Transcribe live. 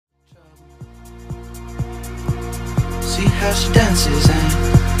see how she dances and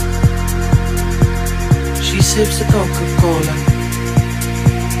she sips the Coca-Cola.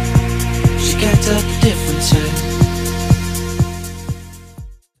 She can't tell the difference.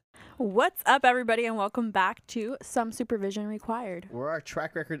 What's up, everybody, and welcome back to Some Supervision Required. Where our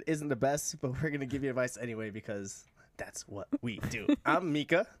track record isn't the best, but we're going to give you advice anyway because that's what we do. I'm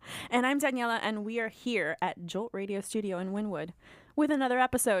Mika. And I'm Daniela, and we are here at Jolt Radio Studio in Wynwood with another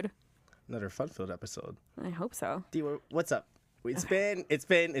episode. Another fun-filled episode. I hope so. D, what's up? It's been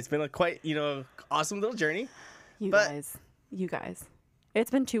a quite, awesome little journey. You guys.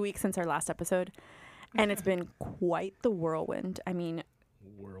 It's been 2 weeks since our last episode, and it's been quite the whirlwind. I mean,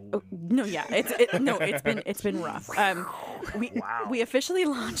 it's been rough. We officially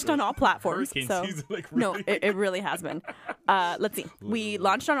launched on all platforms. So no, it really has been. Let's see. We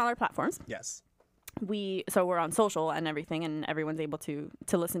launched on all our platforms. Yes. So we're on social and everything, and everyone's able to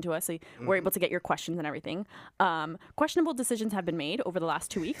listen to us. So we're able to get your questions and everything. Questionable decisions have been made over the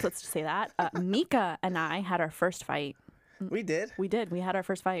last 2 weeks. Let's just say that. Mika and I had our first fight. We did. We had our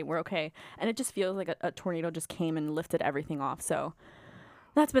first fight. We're okay. And it just feels like a tornado just came and lifted everything off. So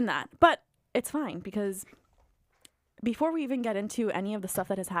that's been that. But it's fine, because before we even get into any of the stuff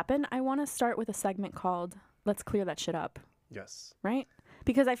that has happened, I want to start with a segment called Let's Clear That Shit Up. Yes. Right?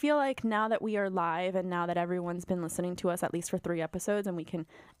 Because I feel like now that we are live and now that everyone's been listening to us at least for 3 episodes and we can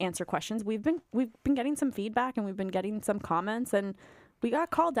answer questions, we've been getting some feedback and we've been getting some comments, and we got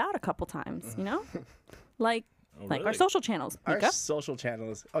called out a couple times, like our social channels. Mika? Our social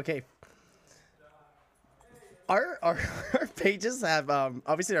channels. Okay. Our pages have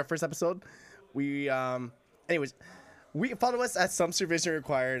obviously our first episode. We we follow us at Some Supervision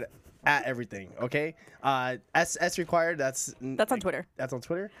Required at everything. Okay. S required. That's on Twitter. That's on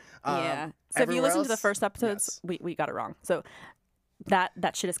Twitter. Yeah. So if you listen to the first episodes, yes, we got it wrong. So that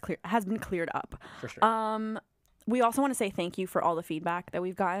shit has been cleared up. For sure. We also want to say thank you for all the feedback that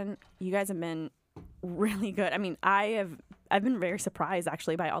we've gotten. You guys have been really good. I mean, I've been very surprised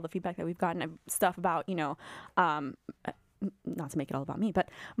actually by all the feedback that we've gotten. Stuff about, not to make it all about me, but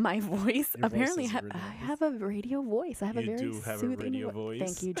my voice. Your apparently voice I have a radio voice. I have a very soothing voice.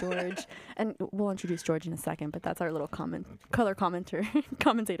 Thank you, George. And we'll introduce George in a second, but that's our little color commentator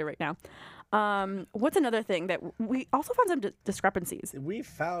right now. What's another thing that we also found some discrepancies? We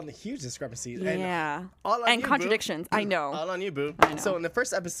found huge discrepancies. Yeah. And all on and you, contradictions. Boo. I know. All on you, boo. I know. So in the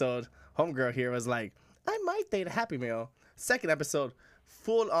first episode, homegirl here was like, I might date a Happy Meal. Second episode,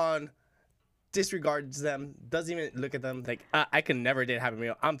 full on disregards them, doesn't even look at them. Like, I can never date a Happy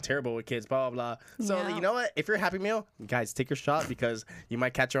Meal. I'm terrible with kids, blah, blah, blah. So, Yeah. you know what? If you're a Happy Meal, guys, take your shot, because you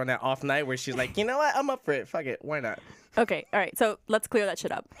might catch her on that off night where she's like, you know what? I'm up for it. Fuck it. Why not? Okay. All right. So let's clear that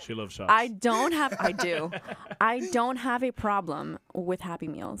shit up. She loves shots. I don't have a problem with Happy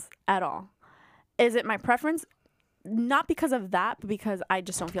Meals at all. Is it my preference? Not because of that, but because I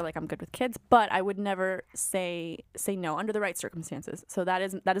just don't feel like I'm good with kids. But I would never say no under the right circumstances. So that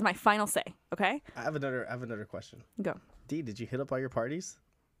is my final say. Okay. I have another question. Go. D, did you hit up all your parties?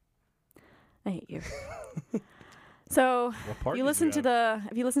 I hate you. So if you listen to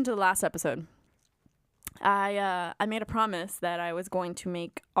the last episode, I made a promise that I was going to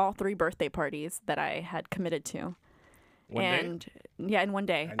make all 3 birthday parties that I had committed to. In one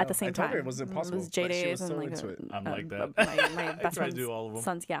day at the same time. I told her it was impossible. It was J-Days and into it. I'm like that. My best try to friend's do all of them.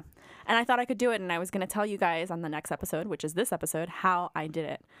 sons, yeah. And I thought I could do it, and I was going to tell you guys on the next episode, which is this episode, how I did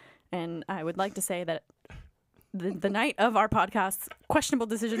it. And I would like to say that the night of our podcast, questionable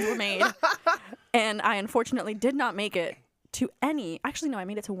decisions were made, and I unfortunately did not make it to any. Actually, no, I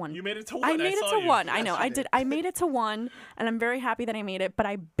made it to 1. You made it to 1. I made it to 1. I know, I did. did. I made it to 1, and I'm very happy that I made it, but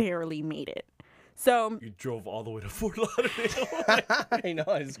I barely made it. So you drove all the way to Fort Lauderdale. I know,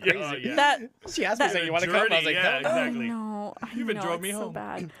 it's crazy. Yeah. She asked me, saying, you want to come? I was like, yeah, no. exactly. No, I You even know, drove me it's so home.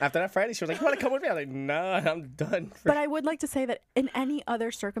 bad. After that Friday, she was like, you want to come with me? I was like, no, I'm done. But I would like to say that in any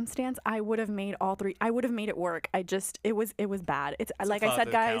other circumstance, I would have made all 3. I would have made it work. It was bad. It's like I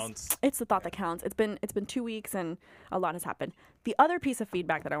said, guys, it's the thought that counts. It's been 2 weeks and a lot has happened. The other piece of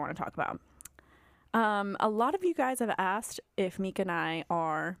feedback that I want to talk about. A lot of you guys have asked if Mika and I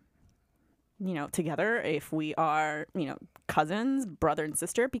are, together, if we are, cousins, brother and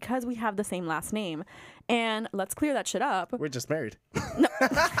sister, because we have the same last name. And let's clear that shit up. We're just married.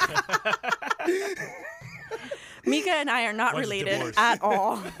 Mika and I are not One's related divorced. at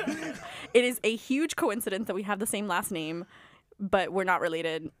all. It is a huge coincidence that we have the same last name, but we're not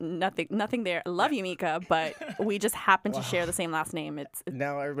related. Nothing there. Love you, Mika, but we just happen to share the same last name. It's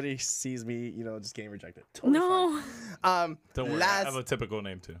Now everybody sees me, just getting rejected. Totally no. fine. Don't worry, I have a typical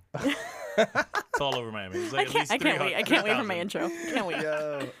name too. It's all over Miami. It's like I can't wait. I can't wait for my 3,000. intro. Can't wait.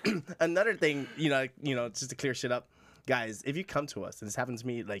 Yo. Another thing, just to clear shit up. guys, if you come to us, and this happened to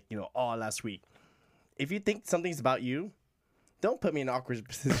me like, all last week, if you think something's about you, don't put me in an awkward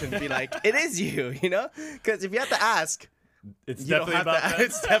position to be like, it is you, Because if you have to ask, It's you don't definitely have about to, that.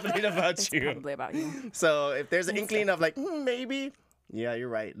 it's definitely about It's you. probably about you. So if there's an inkling of like, maybe, yeah, you're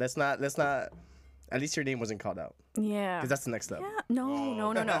right. Let's not, at least your name wasn't called out. Yeah. Because that's the next step. Yeah, no. We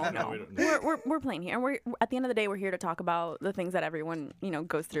don't- We're playing here, and we're at the end of the day, we're here to talk about the things that everyone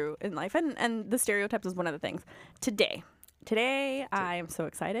goes through in life, and the stereotypes is one of the things. Today, I am so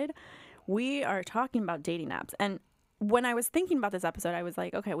excited. We are talking about dating apps, and when I was thinking about this episode, I was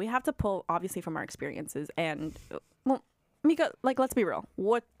like, okay, we have to pull obviously from our experiences, and well, Mika, like, let's be real.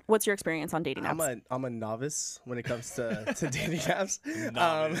 What's your experience on dating apps? I'm a novice when it comes to dating apps.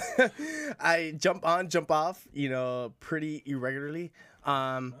 Novice. I jump on, jump off, pretty irregularly.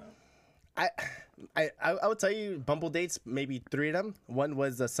 I would tell you Bumble dates, maybe 3 of them. One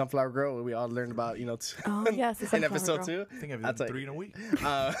was the Sunflower Girl, where we all learned about, Oh, yes, the in Sunflower episode Girl. 2. I think I've I'll done tell 3 you. in a week.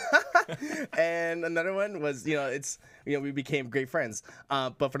 And another one was, we became great friends.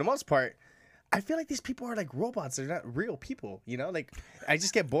 But for the most part, I feel like these people are like robots. They're not real people, Like, I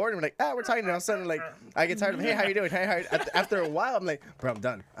just get bored and I'm like, we're talking. And all of a sudden, like, I get tired of, hey, how you doing? Hey, after a while, I'm like, bro, I'm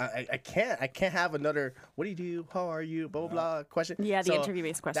done. I can't have another, what do you do? How are you? Blah, blah, blah question. Yeah, the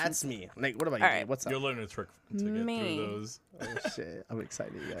interview-based questions. That's me. Like, what about you? All Dave? right. What's up? You'll learn a trick to get Me. through those. Oh, shit. I'm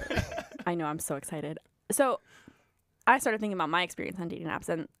excited. Yeah. I know, I'm so excited. So I started thinking about my experience on dating apps,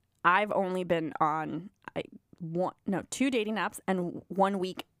 and I've only been on 2 dating apps and 1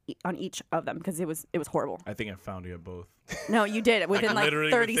 week on each of them because it was horrible. I think I found you at both. No, you did it within like Literally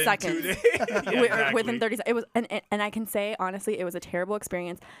 30 within seconds. 2 days. Yeah, exactly. Within 30 seconds. It was, and I can say honestly, it was a terrible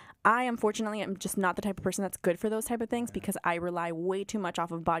experience. I unfortunately am just not the type of person that's good for those type of things because I rely way too much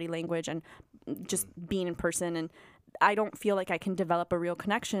off of body language and just being in person, and I don't feel like I can develop a real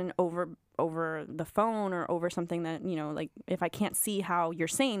connection over the phone or over something that, like if I can't see how you're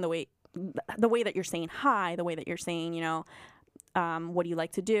saying the way that you're saying hi, the way that you're saying, what do you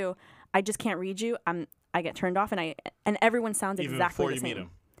like to do? I just can't read you. I get turned off, and everyone sounds Even exactly before the you same. meet 'em.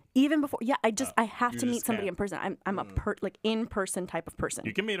 Even before, yeah, I have you to meet just somebody can't. in person. I'm a in-person type of person.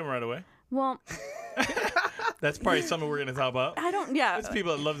 You can meet them right away. Well, That's probably something we're gonna talk about. I don't. Yeah, There's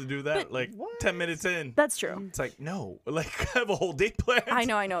people that love to do that. Like 10 minutes in, that's true. it's like no, like I have a whole date planned. I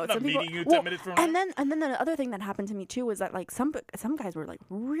know. I'm not Some people, meeting you 10 minutes from now. and then the other thing that happened to me too was that like some guys were like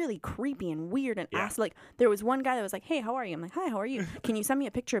really creepy and weird and asked, like, there was one guy that was like, hey, how are you? I'm like, hi, how are you? Can you send me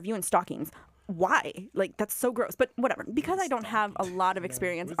a picture of you in stockings? Why? Like, that's so gross. But whatever. Because I don't have a lot of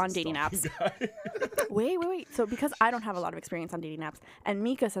experience on dating apps. Wait. So because I don't have a lot of experience on dating apps, and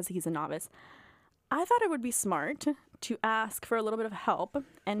Mika says he's a novice, I thought it would be smart to ask for a little bit of help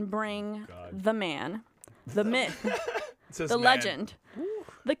and bring the man, the myth, Says the man. legend,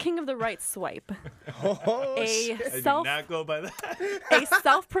 the king of the right swipe, I do not go by that. a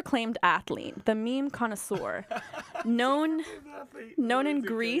self-proclaimed athlete, the meme connoisseur, known in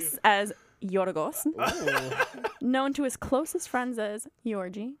Greece as Yorgos, known to his closest friends as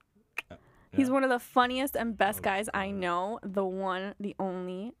Georgi. He's one of the funniest and best guys I know, the one, the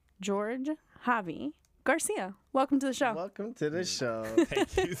only, George Javi Garcia. Welcome to the show. Welcome to the show.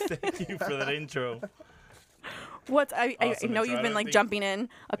 Thank you for that intro. I Awesome know intro. you've I been don't like think- jumping in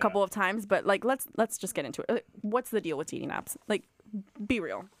a couple of times, but like let's just get into it. What's the deal with dating apps? Like, be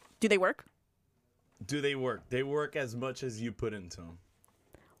real. Do they work? Do they work? They work as much as you put into them.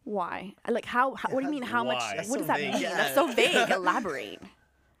 Why? Like how what do you mean how Why? much? That's What so does that vague. mean? Yeah. That's so vague. Elaborate.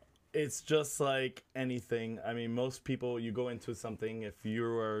 It's just like anything. I mean, most people, you go into something, if you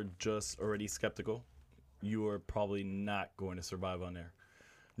are just already skeptical, you are probably not going to survive on there.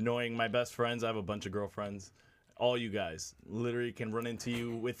 Knowing my best friends, I have a bunch of girlfriends. All you guys literally can run into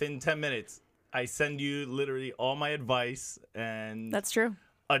you within 10 minutes. I send you literally all my advice, and That's true.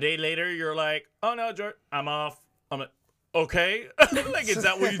 a day later, you're like, oh no, George, I'm off. I'm like, okay. Like, is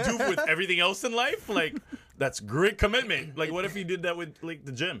that what you do with everything else in life? Like, that's great commitment. Like, what if you did that with like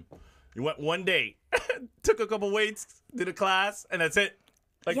the gym? You went one day, took a couple weights, did a class, and that's it.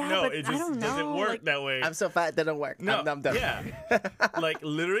 Like, Yeah, no, but it I just don't doesn't know, work like- that way. I'm so fat it doesn't work. No, I'm done. yeah. Like,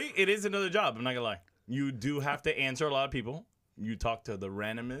 literally, it is another job. I'm not gonna lie. You do have to answer a lot of people. You talk to the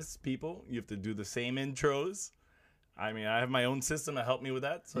randomest people. You have to do the same intros. I mean, I have my own system to help me with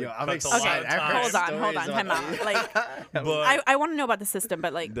that. So Yo, it I'm cuts a excited. lot of I've time. heard Hold on, stories time about out. these. Like, But I want to know about the system,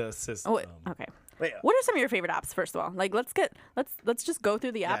 but like, the system. okay. Wait, What are some of your favorite apps? First of all, like let's just go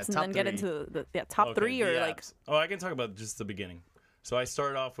through the apps and top then get 3. into the top Okay, 3 or the like. apps. Oh, I can talk about just the beginning. So I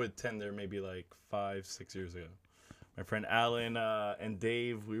started off with Tinder maybe like 5-6 years ago. My friend Alan and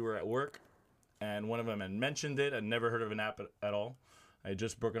Dave, we were at work, and one of them had mentioned it. I'd never heard of an app at all. I had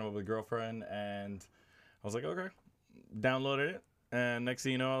just broken up with a girlfriend, and I was like, okay, downloaded it, and next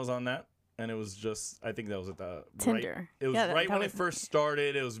thing you know, I was on that. And it was just, I think that was at the Tinder. Right, it was right when it first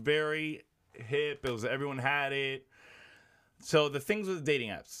started. It was very hip. It was everyone had it. So the things with dating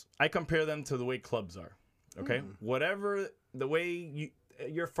apps, I compare them to the way clubs are. Okay, whatever the way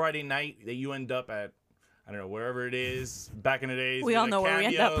your Friday night that you end up at, I don't know, wherever it is. Back in the days, we all know where we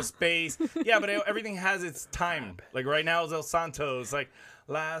end up. Space. Yeah, but everything has its time. Like right now, it's El Santos. Like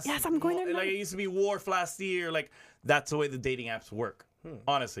Yes, I'm going there. Like it used to be Wharf last year. Like that's the way the dating apps work.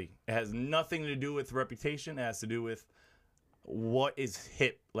 Honestly, it has nothing to do with reputation. It has to do with what is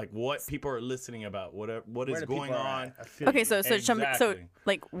hip, like what people are listening about, what is going on. Okay, so Exactly.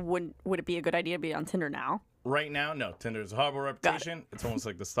 like, would it be a good idea to be on Tinder now? Right now, no. Tinder's a horrible reputation. It's almost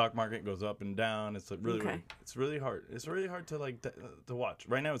like the stock market goes up and down. It's like really weird. It's really hard. It's really hard to like to watch.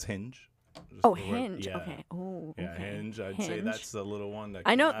 Right now, it's Hinge. Hinge. Yeah. Okay. Oh. Yeah, okay. Hinge. I'd say that's the little one that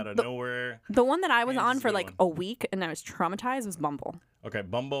I know came out of nowhere. The one that I was Hinge on is for the like one. a week and I was traumatized was Bumble. Okay,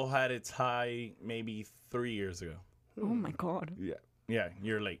 Bumble had its high maybe 3 years ago. Oh my god. Yeah. Yeah,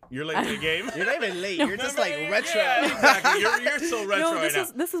 you're late. You're late to the game. You're not even late. You're just like retro. Yeah, exactly. You're so retro No,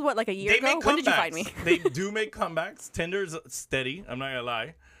 this is what, like a year They ago? make When did you comebacks. find me? They do make comebacks. Tinder's steady. I'm not gonna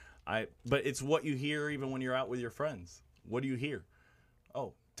lie. But it's what you hear even when you're out with your friends. What do you hear?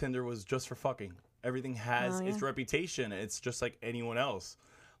 Oh, Tinder was just for fucking. Everything has its reputation. It's just like anyone else.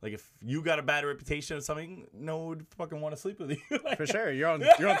 Like if you got a bad reputation of something, no one would fucking want to sleep with you. For sure. You're on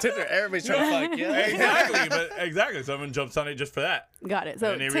Tinder. Everybody's trying to fuck. Yeah. Exactly. Someone jumps on it just for that. Got it.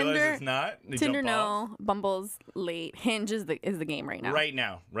 So And they realize Tinder, it's not. They Tinder jump off. no, Bumble's late. Hinge is the game right now. Right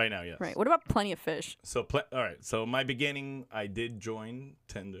now, yes. Right. What about Plenty of Fish? So all right. So my beginning, I did join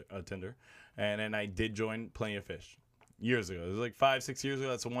Tinder, and then I did join Plenty of Fish years ago. It was like 5-6 years ago.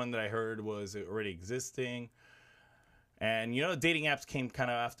 That's the one that I heard was already existing. And you know, dating apps came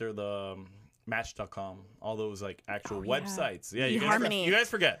kind of after the Match.com, all those like actual websites. Yeah, eHarmony. You guys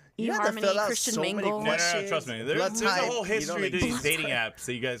forget. You have to eHarmony, fill out Christian so many Mingle. No, questions. trust me. Blood There's a type, whole history like, to these blood dating type. apps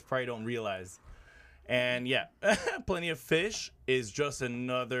that you guys probably don't realize. And yeah, Plenty of Fish is just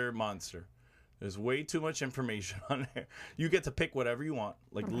another monster. There's way too much information on there. You get to pick whatever you want.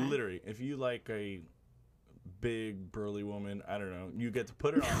 Like literally, if you like a big burly woman, I don't know, you get to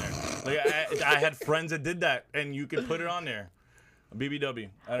put it on there. Like I had friends that did that, and you can put it on there. BBW.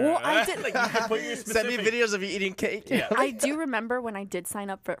 I don't know. I did. Like you can put your Send me specific. videos of you eating cake. Yeah. I do remember when I did sign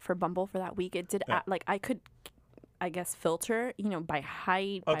up for Bumble for that week. It did like I could, I guess, filter, by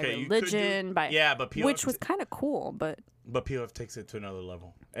height, by Okay, you could religion, do- by yeah, but POF which was kind of cool, but But POF takes it to another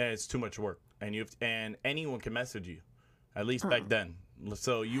level, and it's too much work. And anyone can message you, at least back then.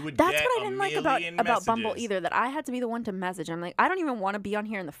 So you would that's get what I didn't like about messages. Bumble either. That I had to be the one to message. I'm like, I don't even want to be on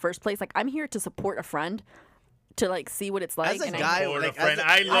here in the first place. Like, I'm here to support a friend, to like see what it's like. As a and guy, Or like, a friend. as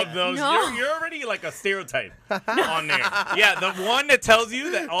I love those. No. You're already like a stereotype on there. Yeah, the one that tells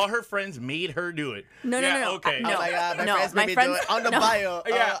you that all her friends made her do it. No. Okay. No. Oh my God, my No, friends my made me friends- do it on the no. bio.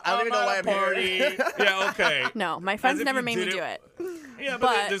 Yeah, I don't even know why I'm party. here. Yeah, okay. No, my As friends if never you made me did do it. Yeah, but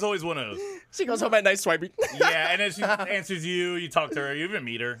But- there's always one of those. She goes home at night swiping. Yeah, and then she answers you. You talk to her. You even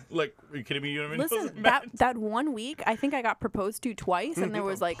meet her. Like, are you kidding me? You don't even know Listen, the that man. that 1 week, I think I got proposed to twice, and there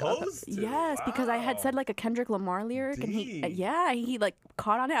was like, Proposed to? yes, because I had Wow. said like a Kendrick Lamar lyric, and he, Deep. he like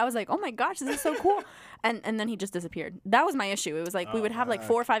caught on it. I was like, oh my gosh, this is so cool, and then he just disappeared. That was my issue. It was like we would have like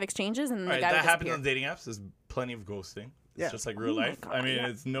 4 or 5 exchanges, and then All the right, guy that would happens disappear. on dating apps. There's plenty of ghosting. It's Yeah. just like real Oh my life. God, I mean, yeah.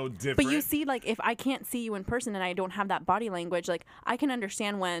 it's no different. But you see, like, if I can't see you in person and I don't have that body language, like, I can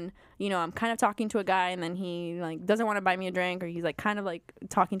understand when, I'm kind of talking to a guy and then he, like, doesn't want to buy me a drink, or he's, like, kind of, like,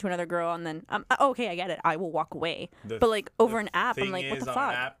 talking to another girl, and then, okay, I get it. I will walk away. But, like, over an app, I'm like, what the on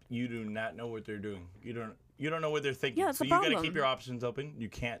fuck? an app, you do not know what they're doing. You don't know what they're thinking. Yeah, that's so the you got to problem. keep your options open. You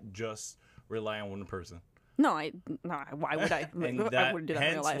can't just rely on one person. No, why would I? And I that, wouldn't do that in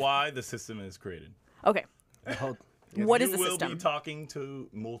real hence life. why the system is created. Okay. What is you the will system? be talking to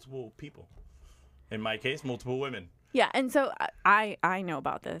multiple people. In my case, multiple women. Yeah, and so I know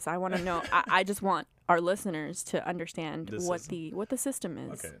about this. I want to know. I just want our listeners to understand The what system. the system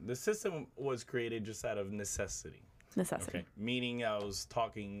is. Okay, the system was created just out of necessity. Necessity. Okay, meaning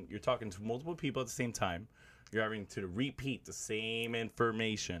you're talking to multiple people at the same time. You're having to repeat the same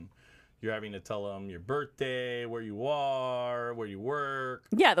information. You're having to tell them your birthday, where you are, where you work.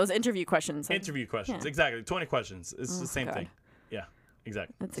 Yeah, those interview questions. Interview questions, Yeah. exactly. 20 questions. It's the same God. thing. Yeah,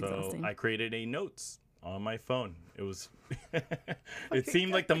 exactly. That's so exhausting. I created a notes on my phone. It was, it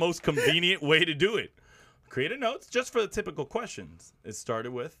seemed like the most convenient way to do it. Create a notes just for the typical questions. It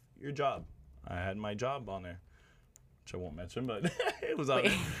started with your job. I had my job on there, which I won't mention, but it was on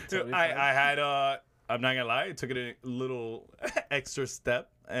there. I had, I'm not gonna lie, I took it a little extra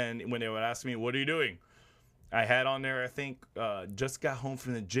step. And when they would ask me, what are you doing? I had on there, I think, just got home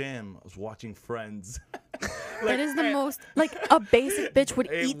from the gym. I was watching Friends. That is the most, like, a basic bitch would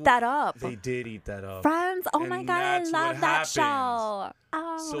eat that up. They did eat that up. Friends, oh my And God, I that's love what that happens. show.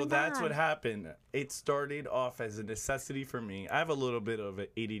 Oh So my that's God. what happened. It started off as a necessity for me. I have a little bit of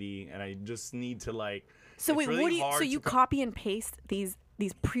ADD, and I just need to like. So it's wait, really what do you? hard So to you co- copy and paste these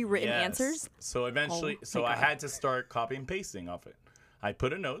pre-written Yes. answers? So eventually, Oh so my I God. had to start copy and pasting off it. I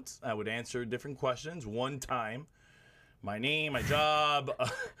put in notes. I would answer different questions one time. My name, my job,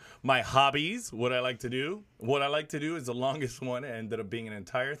 my hobbies, what I like to do. What I like to do is the longest one. It ended up being an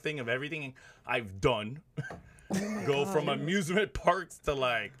entire thing of everything I've done. Go from amusement parks to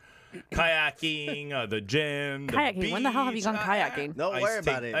like kayaking, the gym, the Kayaking? When the hell have you beach. gone kayaking? Don't I worry used to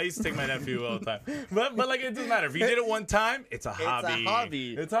about take- it. I used to take my nephew all the time. But like it doesn't matter. If you did it one time, it's a hobby.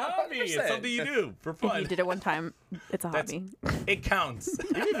 hobby. It's a hobby. It's 100%. something you do for If fun. you did it one time, it's a That's- hobby. It counts.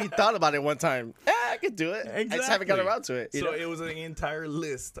 Even if you thought about it one time, I could do it. I just haven't got Exactly. around to it. You So know? it was an entire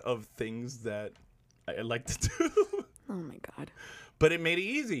list of things that I like to do. Oh my God. But it made it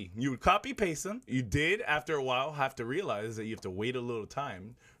easy. You would copy paste them. You did, after a while, have to realize that you have to wait a little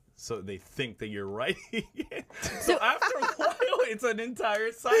time so they think that you're writing it. So after a while, it's an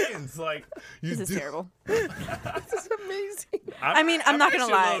entire science. Like you This is do. terrible. This is amazing. I mean, I'm not gonna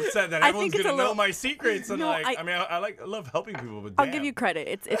actually a little lie. upset that I everyone's think it's gonna a know little- my secrets and No, like. I- I mean, I love helping people, but I'll damn. give you credit.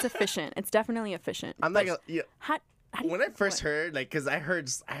 It's efficient. It's definitely efficient. I'm not gonna. Yeah. How do you, When I first heard, like, cause I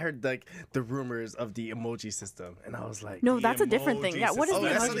heard like the rumors of the emoji system, and I was like, No, The that's a different thing. emoji Yeah, what is system. the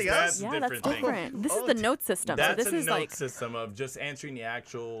Oh, that's emoji something system? else? Yeah, that's Different thing. different. This is Oh, the note system. That's so this a is note like system of just answering the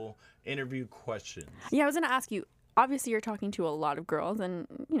actual interview questions. Yeah, I was gonna ask you. Obviously, you're talking to a lot of girls, and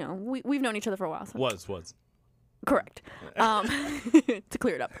you know we've known each other for a while. So. Was. Correct. To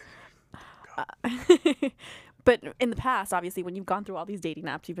clear it up. But in the past, obviously, when you've gone through all these dating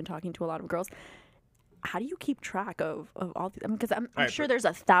apps, you've been talking to a lot of girls. How do you keep track of all these? Because I'm right, sure but- there's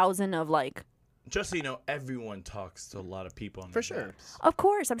 1,000 of like. Just so you know, everyone talks to a lot of people on For these sure. apps. Of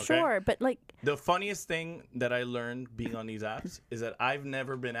course, I'm Okay. sure, but like, The funniest thing that I learned being on these apps is that I've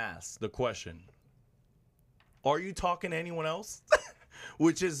never been asked the question, "Are you talking to anyone else?"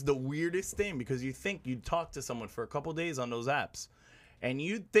 Which is the weirdest thing because you think you'd talk to someone for a couple days on those apps, and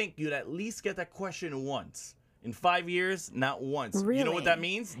you'd think you'd at least get that question once. In 5 years, not once. You know what that Really?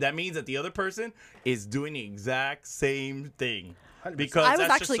 means? That means that the other person is doing the exact same thing. 100%. Because I was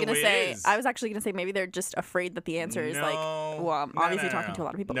that's actually just the gonna way say, it is. I was actually gonna say maybe they're just afraid that the answer is like, No. well, I'm No, obviously no, talking no. to a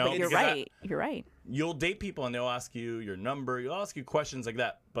lot of people. No, but you're because right. You're right. You'll date people and they'll ask you your number. You'll ask you questions like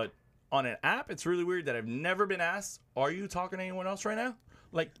that. But on an app, it's really weird that I've never been asked, "Are you talking to anyone else right now?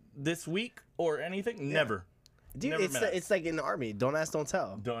 Like this week or anything?" Never. Dude, Never it's been asked. it's like in the army. Don't ask, don't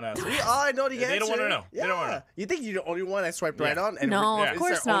tell. Don't ask. We all know the answer. They don't wanna know. They Yeah. don't wanna know. You think you're the only one that swiped right Yeah. on? And No, we're- of it's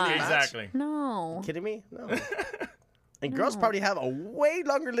course their only not. match? Exactly. No. Kidding me? No. And girls probably have a way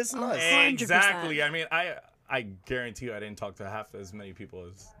longer list than us. 100%. Exactly. I mean, I guarantee you I didn't talk to half as many people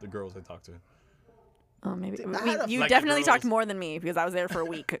as the girls I talked to. Oh, maybe Dude, I had a- you Like the definitely talked girls. more than me because I was there for a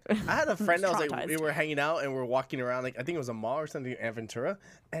week. I had a friend that was like, Traumatized. we were hanging out and we're walking around, like, I think it was a mall or something in Ventura.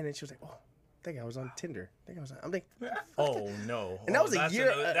 And then she was like, oh, I think I was on Tinder. I'm like, Oh no. and that Oh, was a that's year,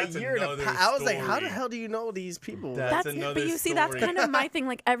 another- that's a year and a another I was like, how the story. hell do you know these people? That's That's another but you see that's story. kind of my thing.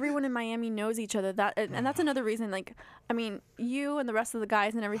 Like everyone in Miami knows each other. That and that's another reason. Like I mean, you and the rest of the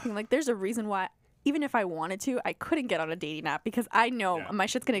guys and everything. Like there's a reason why. Even if I wanted to, I couldn't get on a dating app because I know Yeah. my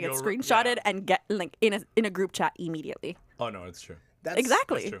shit's gonna get You'll- screenshotted yeah. and get like in a group chat immediately. Oh no, it's true. That's,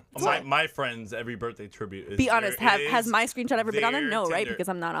 Exactly. That's true. That's why. My friends, every birthday tribute is Be honest. their- Has is my screenshot ever been on there? their No, right? Tinder. Because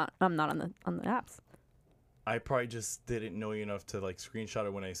I'm not on the apps. I probably just didn't know you enough to like screenshot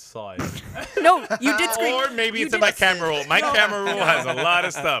it when I saw it. No, you did screen. Or maybe you it's in did- my camera roll. My camera roll has a lot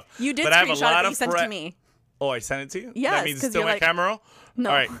of stuff. You did but I have a screenshot lot it, but of you sent it fri- to me. Oh, I sent it to you? Yes, That means it's 'cause still you're my like- camera roll? No.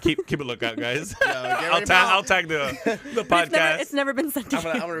 All right, keep a lookout, guys. get I'll ready, tag pal. I'll tag the It's podcast. never been sent to I'm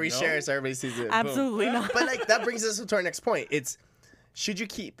gonna you. reshare it so everybody sees it. Boom. Absolutely not. But like that brings us to our next point. It's should you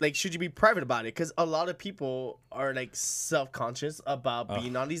be private about it? Because a lot of people are like self-conscious about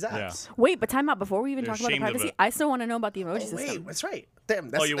being on these apps. Wait, but time out. Before we even They're talk about the ashamed of privacy, it. I still want to know about the emoji Oh, system. wait, that's right. Damn.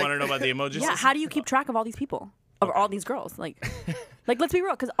 That's Oh, you like, want to know about the emojis? Yeah, how do you keep track of all these people? Of all these girls? Like let's be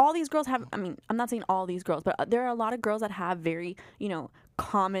real, because all these girls have, I mean, I'm not saying all these girls, but there are a lot of girls that have very,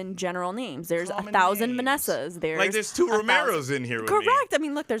 common general names. There's Common 1,000 names. Vanessas. There's two 1,000 Romeros in here with me. Correct. I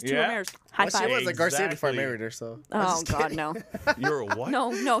mean, look, there's two Yeah. Romeros. High Well, she five. was a Garcia before I Exactly. married her, so. Oh, God, no. You're a what? No,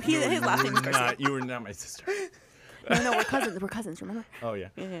 his last name is Garcia. Not, you were not my sister. No, we're cousins. We're cousins, remember? Oh, yeah.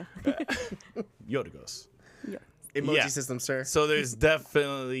 Yeah. Yodigos. Emoji Yeah. system, sir. So there's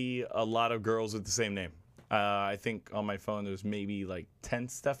definitely a lot of girls with the same name. I think on my phone there's maybe like 10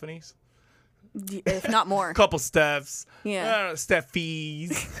 Stephanies. if not more. Couple Stephs. Yeah.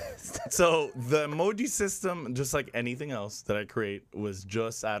 Steffies. So the emoji system, just like anything else that I create, was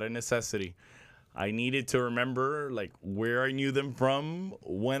just out of necessity. I needed to remember like where I knew them from,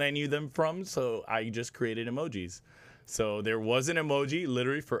 when I knew them from, so I just created emojis. So there was an emoji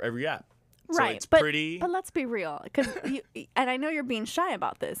literally for every app. So Right, it's but pretty. but let's be real, because and I know you're being shy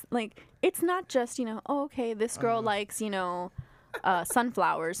about this. Like, it's not just oh, okay, this girl likes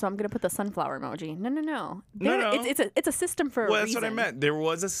sunflowers, so I'm gonna put the sunflower emoji. No. No. It's a system for a Well, that's reason. what I meant. There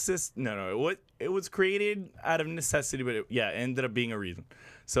was a system. No. It was created out of necessity, but it ended up being a reason.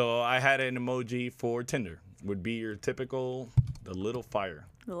 So I had an emoji for Tinder. Would be your typical the little fire.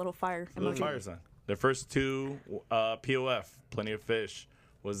 The little fire emoji. Little fire sign. The first two, POF, plenty of fish,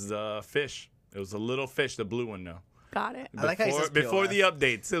 was the fish. It was a little fish, the blue one. No. Got it. I like how he says Before POF. the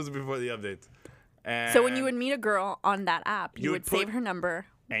updates. It was before the updates. And So when you would meet a girl on that app, you would save put- her number.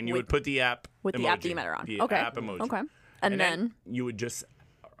 and you with- would put the app with the emoji, app that you met her on. The Okay. app emoji. Okay. And then you would just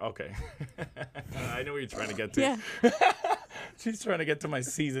okay. I know what you're trying to get to. yeah, She's trying to get to my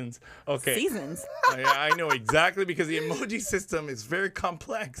seasons. Okay. seasons. Yeah, I know exactly because the emoji system is very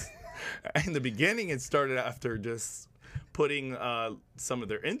complex. In the beginning, it started after just putting some of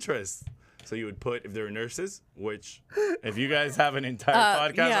their interests. So you would put if they're nurses, which if you guys have an entire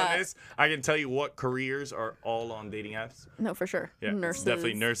podcast yeah. on this, I can tell you what careers are all on dating apps. No, for sure. Yeah, Nurses. it's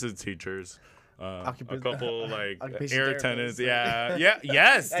definitely nurses, teachers. A couple like Occupation air therapists. attendants.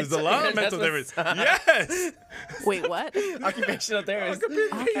 Yes. There's a lot of mental difference. Yes. Wait, what? Occupational therapist.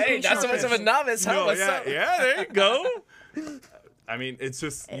 Occupational Hey, not so much of a novice. Huh? No, What's yeah, up? yeah, there you go. I mean, it's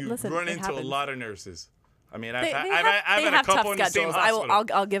just you Listen, run it into happens. a lot of nurses. I mean, They I've have had a couple tough in the same schedules. hospital.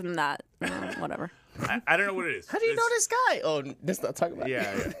 I'll give them that. Whatever. I don't know what it is. How do you know It's- this guy? Oh, let's not talk about it.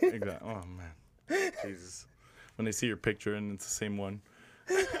 Yeah, exactly. Oh man, Jesus. When they see your picture and it's the same one.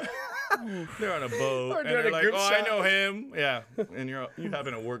 They're on a boat Or and doing they're a like, group "Oh, I shot." know him." Yeah, and you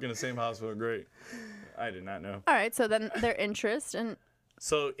happen to work in the same hospital. Great. I did not know. All right. So then their interest and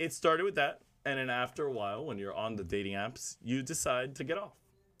So it started with that, and then after a while, when you're on the dating apps, you decide to get off.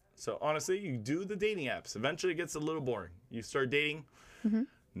 So honestly, you do the dating apps. Eventually, it gets a little boring. You start dating.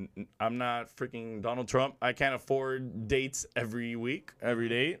 I'm not freaking Donald Trump. I can't afford dates every week, every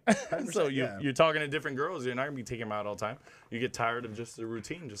day. So yeah. you're talking to different girls. You're not gonna be taking them out all the time. You get tired of just the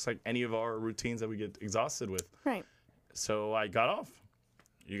routine, just like any of our routines that we get exhausted with. right. So I got off.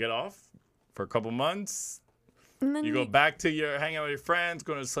 You get off for a couple months. And then You go back to your hang out with your friends,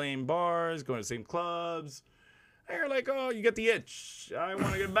 going to the same bars, going to the same clubs. And you're like, oh, you get the itch. I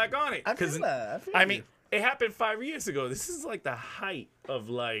want to get back on it. I feel that. I mean, it happened 5 years ago. This is like the height of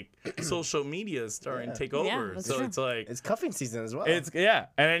like social media starting to take over. that's So true. it's like it's cuffing season as well. yeah.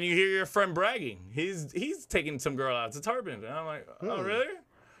 And then you hear your friend bragging. He's taking some girl out to Tarpon. And I'm like, oh really?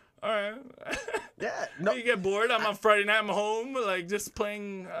 All right. yeah. No, You get bored. I'm on Friday night. I'm home, like just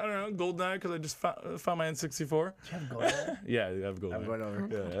playing. I don't know, GoldenEye because I just found my N64. Yeah, I have GoldenEye. I'm going over.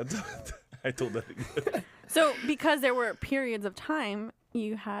 Yeah, I told that. so because there were periods of time,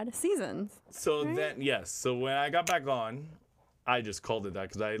 you had seasons. So then, yes. So when I got back on, I just called it that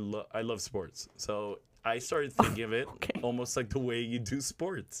because I love sports. So I started thinking of it almost like the way you do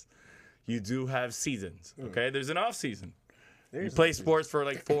sports. You do have seasons. Okay, there's an off season. You play sports for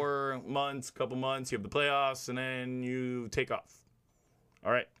like 4 months, couple months. You have the playoffs, and then you take off.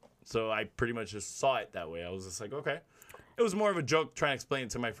 All right. So I pretty much just saw it that way. I was just like, okay. It was more of a joke trying to explain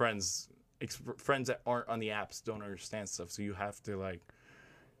it to my friends. Friends that aren't on the apps don't understand stuff. So you have to like.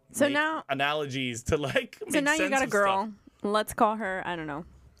 So make now, analogies to like. so now you sense got a of girl. stuff. Let's call her. I don't know.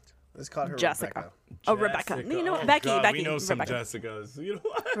 let's call her Jessica. Rebecca. Oh, Rebecca. You know, Oh, Becky. God, Becky. We know some Rebecca. Jessicas. You know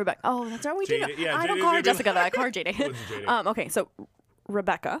what? Rebecca. Oh, that's right. We do. Jada- yeah, I don't Jada's call her maybe- Jessica though. I call her Jada. What's Jada? Okay, so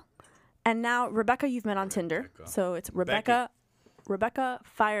Rebecca, and now Rebecca, you've met on Tinder. So it's Rebecca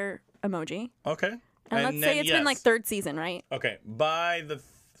fire emoji, Okay. and let's say it's been like third season, right? Okay. By the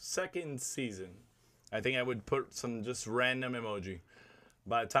second season, I think I would put some just random emoji.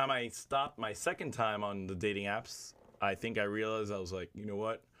 By the time I stopped my second time on the dating apps, I think I realized I was like, you know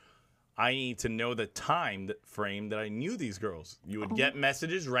what? I need to know the time frame that I knew these girls. You would get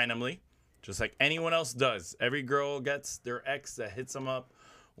messages randomly, just like anyone else does. Every girl gets their ex that hits them up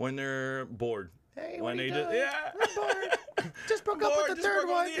when they're bored. Hey, when what are you just, doing? yeah. I'm bored. Just broke up Bored, with the just third broke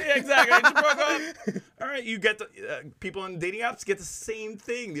up one. with yeah, exactly. I just broke up. All right, you get the people on dating apps get the same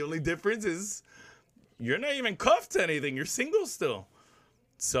thing. The only difference is you're not even cuffed to anything. You're single still.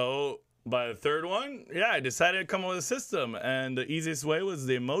 So by the third one, yeah, I decided to come up with a system, and the easiest way was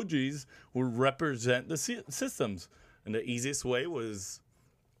the emojis would represent the systems, and the easiest way was,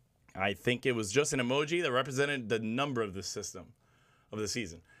 I think it was just an emoji that represented the number of the system. of the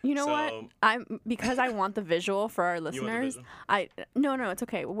season. You know what? Because I want the visual for our listeners. No, it's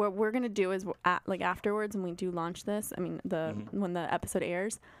okay. What we're gonna do is like afterwards when we do launch this. I mean, when the episode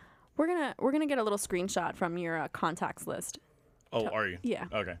airs, we're gonna get a little screenshot from your contacts list. Oh, are you? Yeah.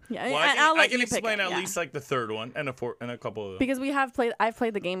 Okay. Yeah. Well, I can explain at least like the third one and a couple of them. Because I've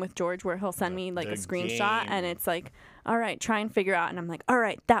played the game with George where he'll send me like a screenshot and it's like, all right, try and figure out. And I'm like, all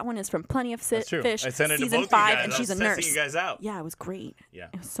right, that one is from Plenty of Fish, season 5, and she's a nurse. You guys out. Yeah, it was great. Yeah.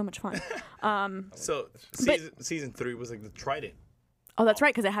 It was so much fun. So season 3 was like the Trident. Oh, that's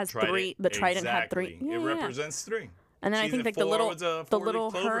right, because it has 3. The Trident had 3. Yeah, it represents 3. And then I think like the little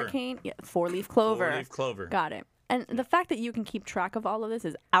hurricane, 4-leaf clover. 4-leaf clover. Got it. And the fact that you can keep track of all of this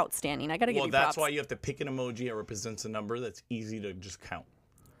is outstanding. I got to give you props. Well, that's why you have to pick an emoji that represents a number that's easy to just count.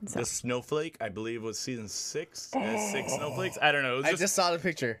 So. The snowflake, I believe, was season 6. 6 snowflakes. I don't know. I just saw the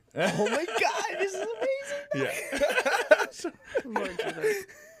picture. Oh my God, this is amazing. Yeah. Lord Jesus.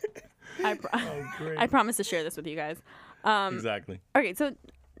 I promise to share this with you guys. Exactly. Okay, so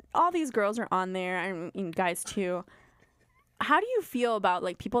all these girls are on there, and guys too. How do you feel about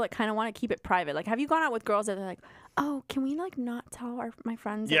like people that kind of want to keep it private? Like, have you gone out with girls that are like, oh, can we like not tell my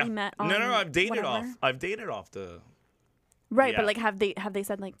friends that we met on? No, I've dated whatever? off. I've dated off the. Right, but like, have they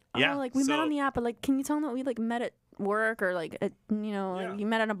said like, oh, like we met on the app, but like, can you tell them that we like met at work or like, like you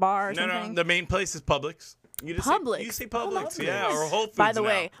met at a bar or something? No, the main place is Publix. You say Publix, or Whole Foods. By the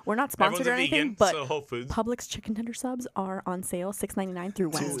way, we're not sponsored or anything, vegan, but so Whole Foods. Publix chicken tender subs are on sale, $6.99 through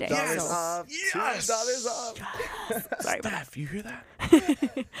Wednesday. $2 off. $2 off. Sorry, Steph, you hear that?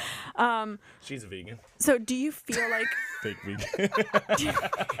 She's a vegan. So, do you feel like fake vegan?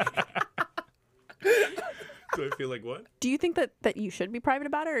 Do I feel like what? Do you think that you should be private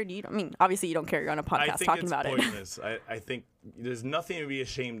about it, or do you? I mean, obviously you don't care. You're on a podcast talking about it. I think it's pointless. I think there's nothing to be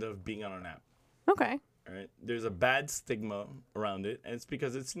ashamed of being on an app. Okay. All right. There's a bad stigma around it, and it's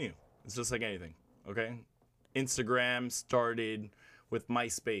because it's new. It's just like anything. Okay. Instagram started with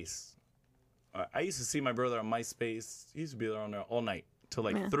MySpace. I used to see my brother on MySpace. He used to be there on there all night till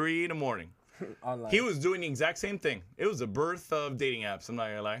like 3 a.m. Online. He was doing the exact same thing. It was the birth of dating apps. I'm not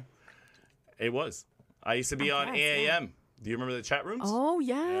gonna lie. It was. I used to be on AIM. Yeah. Do you remember the chat rooms? Oh,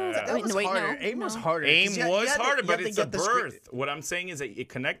 yes. Yeah. That was harder. AIM was harder. AIM was harder, but it's a birth. What I'm saying is that it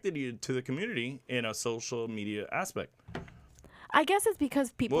connected you to the community in a social media aspect. I guess it's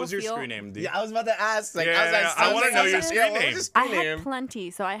because people What was your screen name? Yeah, I was about to ask. Like, I want to know your screen name. I had plenty.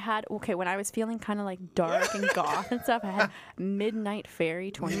 So I had, when I was feeling kind of like dark and goth and stuff, I had Midnight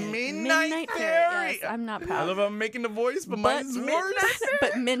Fairy 28. Midnight Fairy. Yes, I'm not proud. I love how I'm making the voice, but mine's worse.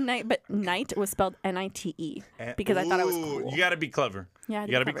 But night was spelled NITE because I thought it was cool. You got to be clever. Yeah,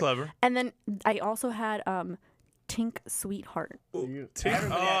 you got to be clever. And then I also had Tink Sweetheart. I knew a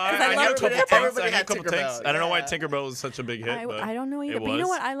couple Tinks. I don't know why Tinkerbell was such a big hit. I don't know either. But you know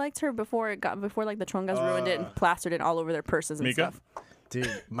what? I liked her before like the Chongas ruined it and plastered it all over their purses and stuff.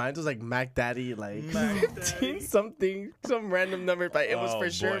 Dude, mine was like Mac Daddy, like 15 something, some random number, but it was for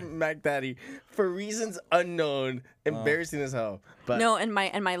sure Mac Daddy for reasons unknown, embarrassing as hell. But no, and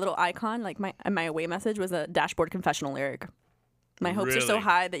my little icon, like my away message was a dashboard confessional lyric. My hopes are so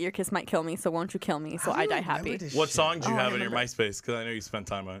high that your kiss might kill me, so won't you kill me, so I die happy. What song do you have in your MySpace? Because I know you spent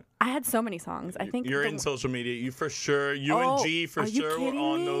time on it. I had so many songs. I think you're in social media. You for sure, and G for sure were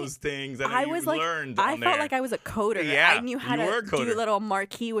on those things. I was like, I felt like I was a coder. Yeah, I knew how to do a little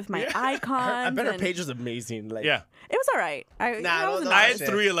marquee with my icons. I bet her page was amazing. Like, it was all right. I had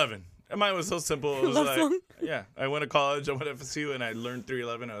 311. And mine was so simple. It was like, I went to college, I went to FSU, and I learned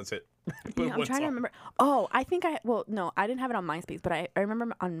 311, and that's it. I'm trying to remember. Oh, I think I didn't have it on MySpace, but I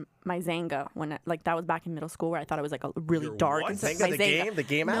remember on my Zanga when that was back in middle school where I thought it was like a really dark. And Zanga, the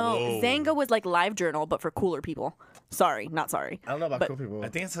game app? No, Zanga was like LiveJournal, but for cooler people. Sorry, not sorry. I don't know about cool people. I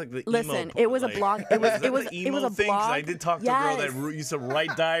think it's like the emo. Listen, it was a blog. It was a blog. I did talk to a girl that used to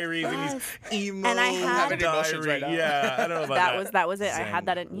write diaries and these emo. And I had emotions right now. Yeah, I don't know about that. That was it. I had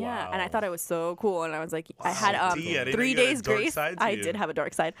that in and I thought it was so cool. And I was like, I had 3 days grace. I did have a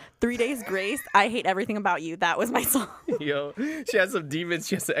dark side. 3 days grace. I hate everything about you. That was my song. Yo, she has some demons.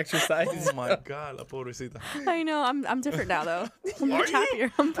 She has to exercise. Oh my God, la pobrecita. I know. I'm different now though. I'm much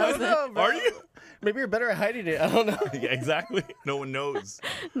happier. I'm pleasant. Are you? Maybe you're better at hiding it. I don't know. Yeah, exactly. No one knows.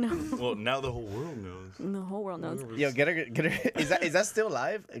 No. Well, now the whole world knows. The whole world knows. Yo, get her. Is that still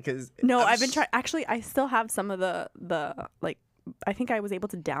live? Because I've been trying. Actually, I still have some of the like. I think I was able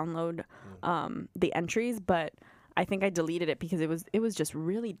to download the entries, but I think I deleted it because it was just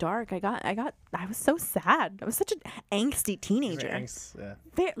really dark. I was so sad. I was such an angsty teenager.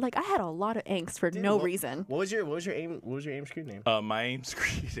 Like I had a lot of angst for no reason. What was your AIM screen name? My AIM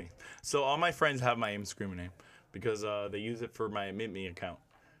screen name. So all my friends have my AIM screen name. because they use it for my MintMe account.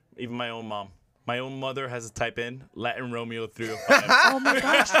 Even my own mom. My own mother has to type in Latin Romeo 305. Oh my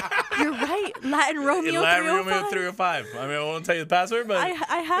gosh, you're right. Latin Romeo Latin 305. Romeo 305. I mean, I won't tell you the password, but I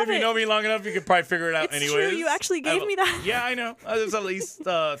have if you it. know me long enough, you could probably figure it out It's anyways. true. You actually gave me that. Yeah, I know. There's at least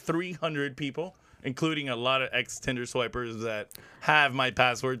 300 people, including a lot of ex-Tinder swipers that have my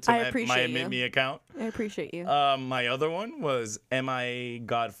password to I my appreciate you. MintMe account. I appreciate you. My other one was MIA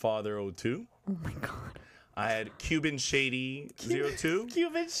Godfather 02. Oh my god. I had Cuban Shady 02.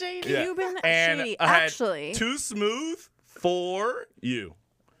 Cuban Shady. Yeah. Cuban And Shady. I had Actually. Too Smooth for You.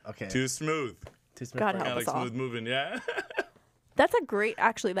 Okay. Too Smooth. Too smooth God for you. help Kind of us like all. smooth moving, yeah. That's a great.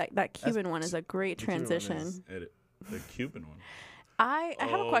 Actually, that Cuban one is a great Cuban one transition. is- The Cuban one. I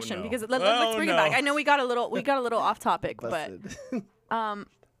have a Oh, question no. because Oh, let's bring it back. no. I know we got a little off topic, but Busted.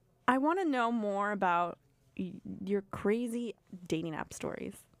 I want to know more about your crazy dating app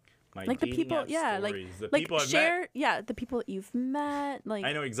stories. My Like the dating people, app yeah, stories. The like people I've share, met. yeah, the people that you've met. Like,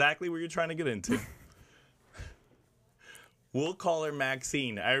 I know exactly where you're trying to get into. We'll call her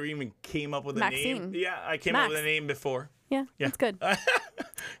Maxine. I even came up with a Maxine. name. Yeah, I came up with a Max. name before. yeah, that's good.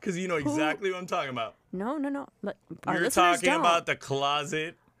 Because you know exactly what I'm talking about. No. Like, our You're listeners talking don't. about the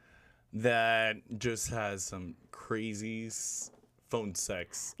closet that just has some crazy phone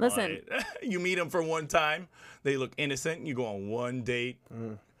sex. on Listen. it. You meet them for one time. They look innocent. You go on one date.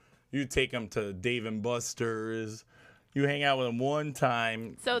 You take them to Dave and Buster's. You hang out with them one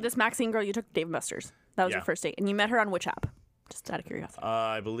time. So this Maxine girl, you took to Dave & Buster's. That was Yeah. your first date, and you met her on which app? Just out of curiosity.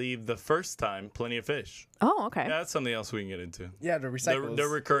 I believe the first time, Plenty of Fish. Oh, okay. Yeah, that's something else we can get into. Yeah, the recycles. The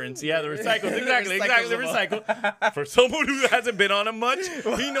recurrence. Yeah, the recycles. Exactly. Recycles The them all. recycle. For someone who hasn't been on them much,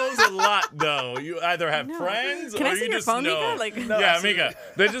 he knows a lot, though. You either have No. friends Can or I see you your just phone, know. Mika? Like- No, yeah, absolutely. Mika.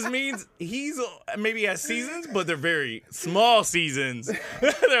 That just means he's maybe has seasons, but they're very small seasons.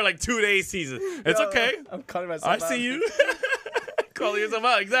 They're like 2-day seasons. It's okay. I'm calling myself I out. see you. Calling yourself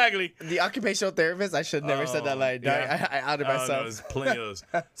out. Exactly. The occupational therapist. I should never said that line. yeah. I outed Oh, no, myself. there's plenty of those.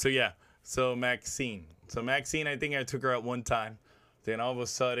 So yeah. So Maxine. I think I took her at one time. Then all of a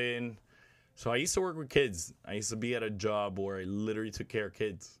sudden, so I used to work with kids. I used to be at a job where I literally took care of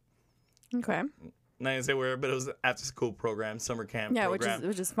kids. Okay. Not gonna say where, but it was an after school program, summer camp Yeah, program.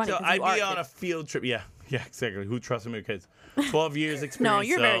 which is funny. So 'cause I'd you are be a on kid. a field trip. Yeah, exactly. Who trusts me with kids? 12 years experience.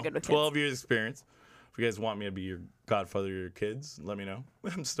 you're very though. good with kids. 12 years experience. If you guys want me to be your godfather of your kids, let me know.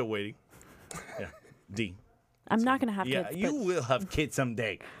 I'm still waiting. Yeah. D. I'm not gonna have Yeah, kids. you will have kids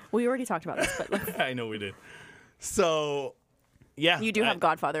someday. But we already talked about this, but let's, I know we did. So, yeah. you do have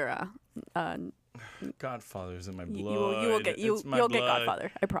Godfather. Godfather's in my blood. You will get It's my you'll get blood.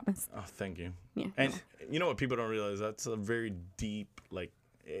 Godfather. I promise. Oh, thank you. Yeah. And you know what people don't realize? That's a very deep, like,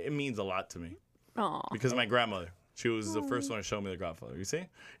 it means a lot to me. Oh. Because of my grandmother. She was the first one to show me the Godfather. You see?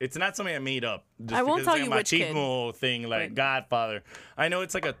 It's not something I made up. Just I won't because tell it's you like which kid. a machismo thing, like But- Godfather. I know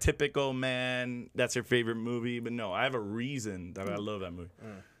it's like a typical man, that's your favorite movie, but no, I have a reason that I love that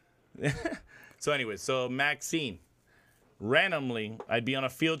movie. So anyway, so Maxine. Randomly, I'd be on a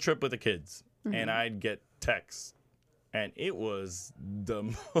field trip with the kids, and I'd get texts. And it was the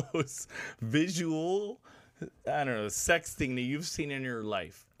most visual, I don't know, sexting that you've seen in your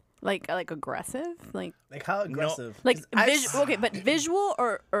life. Like aggressive, like How aggressive? okay, but visual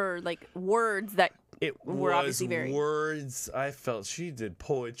or like words that It were was obviously very. words. I felt she did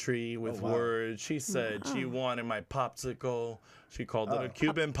poetry with wow. words. She said she wanted my popsicle. She called it Oh. a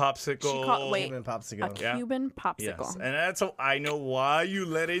Cuban popsicle. She called- wait. Cuban A popsicle. Yeah. Cuban Yes, popsicle. and that's how I know why you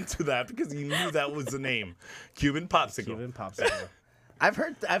led into that, because you knew that was the name, Cuban popsicle. Cuban popsicle. I've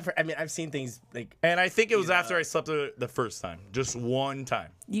heard. I mean, I've seen things like. And I think it was after I slept with her the first time, just one time.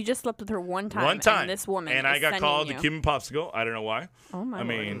 You just slept with her one time. One time. And this woman. And I is got sending called you. the Cuban popsicle. I don't know why. Oh my I lord.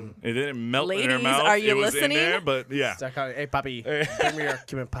 mean, it didn't melt in her Ladies, mouth. are you it was listening? in there, but yeah. Start calling, hey, papi, bring me your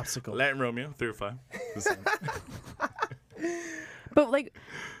Cuban popsicle. Latin Romeo, 3 or 5. But like,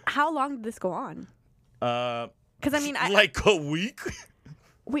 how long did this go on? Because I mean, I like a week.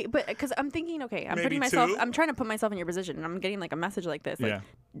 wait, but because I'm thinking, okay, I'm Maybe putting myself. 2? I'm trying to put myself in your position, and I'm getting like a message like this. Like, Yeah.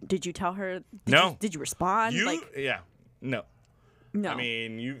 did you tell her? No. Did you respond? You, like, yeah, no. no. I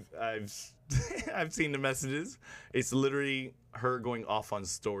mean, I've seen the messages. It's literally her going off on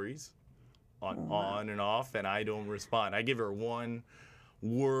stories, on and off, and I don't respond. I give her one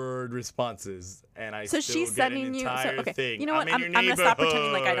word responses, and I so still she's get sending an you. entire So, okay, thing. you know what? I'm, in your I'm gonna stop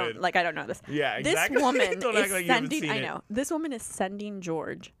pretending neighborhood. like I don't know this. Yeah, exactly. This woman Don't is act like you haven't sending. seen I it. know this woman is sending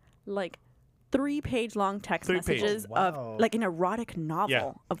George like 3-page long text 3 pages. messages Wow. of like an erotic novel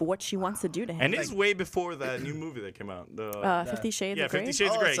Yeah. of what she wants to do to him. And it's way before that new movie that came out. The 50 Shades yeah, of Grey. 50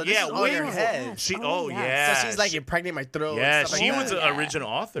 Shades of Oh, Grey. so this Yeah, is all way in your before. head. She, Oh, yeah. yeah. So she's like impregnate my throat. Yeah, and stuff she like was that. the original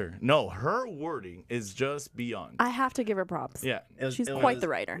author. No, her wording is just beyond. I have to give her props. Yeah, She's it quite was- the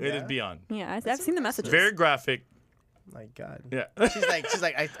writer. it is beyond. Yeah, I've seen the messages. Very graphic. My God. Yeah. She's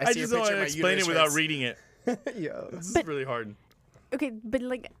like, I I see your just don't want picture to of my explain it uterus without hurts. reading it. Yo. This is But- really hard. Okay, but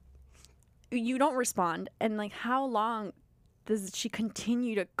like, you don't respond, and like, how long does she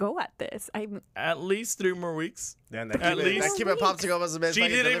continue to go at this? At least 3 more weeks. Damn, that At Cuban, least- that Cuban popsicle was a bitch. She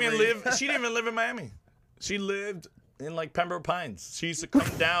didn't even live. She didn't even live in Miami. She lived in like Pembroke Pines. She used to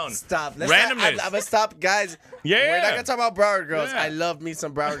come down. Stop. Randomness. I'm gonna stop, guys. Yeah. We're not gonna talk about Broward girls. Yeah. I love me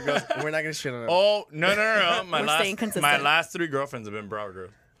some Broward girls. We're not gonna shit on them. Oh no. We're staying consistent. My last 3 girlfriends have been Broward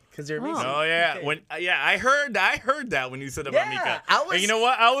girls. Because you're amazing. Oh yeah, I heard that when you said about Yeah, Mika. I was- And you know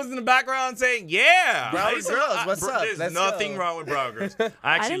what? I was in the background saying, yeah. Broward I used to- girls, what's up? There's Let's nothing go. wrong with Broward girls.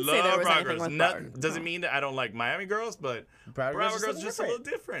 I actually didn't say there love was Broward anything girls. with Not, Broward. doesn't mean that I don't like Miami girls, but Broward girls Broward girls just a little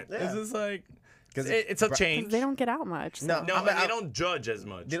different. Yeah. It's just like 'Cause it's a Bra- change. They don't get out much. So. No. No, I'm- and they I'm- don't judge as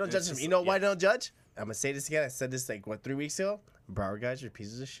much. They don't It's judge them. just- You know why yeah. they don't judge? I'm gonna say this again. I said this like 3 weeks ago. Broward guys are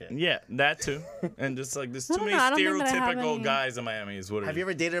pieces of shit. Yeah, that too. And just like there's I too don't many know, I don't think that I have stereotypical any- guys in Miami is what it Have is. you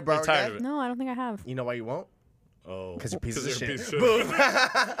ever dated a I'm Broward tired guy? of it. No, I don't think I have. You know why you won't? Oh, 'Cause you're pieces of you're a shit.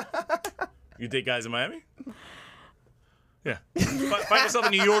 shit. You date guys in Miami? Yeah. Find yourself a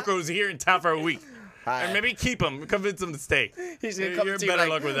New Yorker who's here in town for a week. And maybe keep them, convince them to stay. He's gonna come You're to you better like,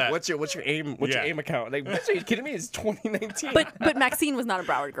 luck with that. What's your aim? What's your Yeah. aim account? Like, bitch, are you kidding me? It's 2019. But Maxine was not a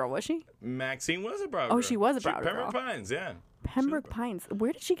Broward girl, was she? Maxine was a Broward Oh, girl. she was a Broward Pembroke girl. Pines, yeah. Pembroke Pines.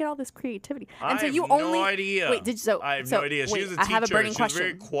 Where did she get all this creativity? I so have you no only idea. wait. Did so? I have so, no idea. She wait, was a teacher. I have a burning She was a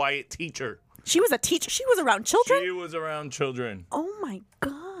very question. quiet teacher. She was a teacher. She was around children. She was around children. Oh my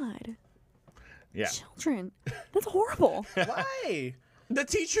god, Yeah. children. That's horrible. Why? The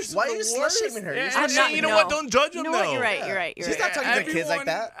teachers. Why are are you the worst. slut-shaming her? You're And- slut and shaming you know her. what? Don't judge You them know what? though. You're right. You're right. You're She's right. not talking to kids like Everyone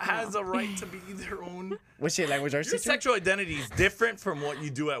that. has a right to be their own. What's your language arts Your teacher? sexual identity is different from what you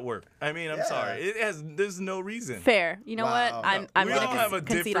do at work. I mean, I'm Yeah. sorry. It has. There's no reason. Fair. You know Wow. what? I'm We gonna all have a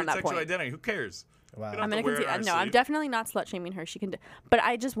concede on different that sexual point. identity. Who cares? Wow. We don't I'm have gonna to wear it on concede. our No, I'm sleeve. definitely not slut shaming her. She can. But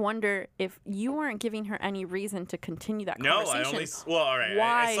I just wonder if you weren't giving her any reason to continue that No, conversation. I only. Well, all right. I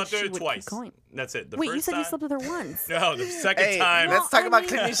why slept she with her would keep twice. going. That's it. The Wait, first you said you time- slept with her once. No, the second Hey, time. let's talk I about mean-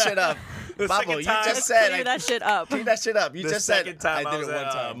 cleaning shit up. The Babo, second you time- just said Clear that shit up. clean that shit up. You the just said second time I I did was it one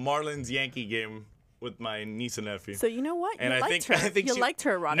at time. Marlins Yankee game with my niece and nephew. So you know what? You And liked her. You she, liked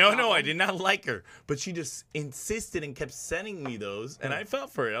her erotic No, novel. I did not like her. But she just insisted and kept sending me those, and I fell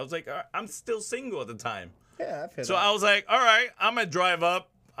for it. I was like, I'm still single at the time, Yeah, I feel so that. I was like, all right, I'm gonna drive up.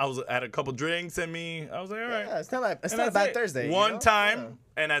 I had a couple drinks in me. I was like, all right. Yeah, it's not a And bad that's it. Thursday. you One know? time,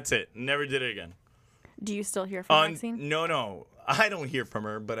 and that's it. Never did it again. Do you still hear from Maxine? No, I don't hear from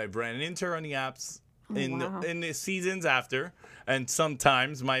her, but I've ran into her on the apps wow. in the seasons after, and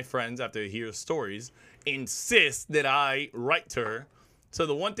sometimes my friends, after they hear stories, insist that I write to her. So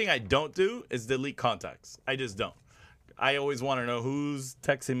the one thing I don't do is delete contacts. I just don't. I always want to know who's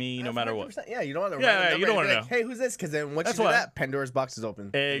texting me, no matter what. 100%. Yeah, you don't want to. Yeah, you don't want wanna to. Hey, who's this? Because then once That's you do why- that, Pandora's box is open.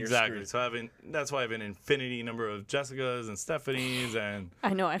 and you're Exactly. screwed. So that's why I have an infinity number of Jessicas and Stephanies, and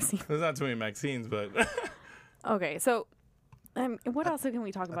I know I've seen. there's not too many Maxines, but Okay, so what else can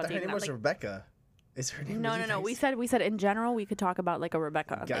we talk I about? thought her dating name app? was Rebecca. Is her name? No. really We said in general we could talk about like a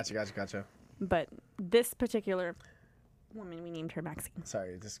Rebecca. like, Gotcha. but this particular woman, we named her Maxine.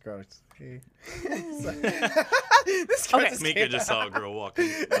 Sorry, this girl. Hey. this girl Okay. just Mika came just saw a girl walking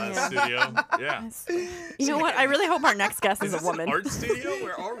by the studio. Yeah. You know what? I really hope our next guest Is is this a woman. an art studio?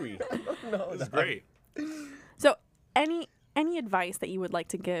 Where are we? No, This is great. So, any advice that you would like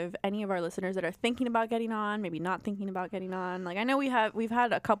to give any of our listeners that are thinking about getting on, maybe not thinking about getting on? Like I know we've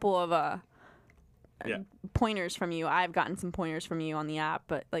had a couple of Yeah. pointers from you. I've gotten some pointers from you on the app,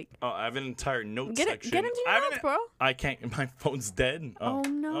 but like Oh, I have an entire notes get section. into I your haven't- notes, bro. I can't. My phone's dead. Oh,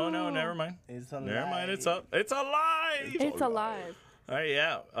 no. Oh no, never mind. It's a Never mind. lie. It's up. It's alive. It's alive. All right,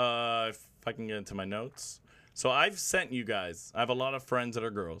 yeah. If I can get into my notes. So I've sent you guys. I have a lot of friends that are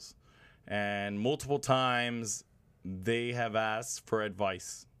girls, and multiple times they have asked for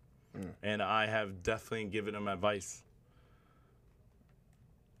advice, and I have definitely given them advice.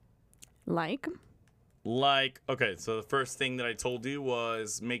 Like Like, okay, so the first thing that I told you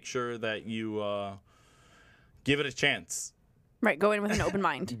was make sure that you give it a chance. right, go in with an open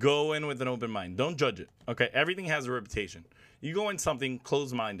mind. Go in with an open mind. Don't judge it. Okay, everything has a reputation. You go in something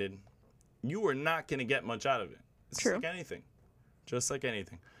closed-minded, you are not going to get much out of it. It's True. like anything. Just like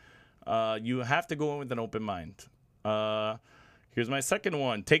anything. You have to go in with an open mind. Here's my second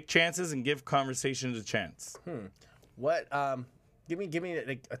one. Take chances and give conversations a chance. What? Give me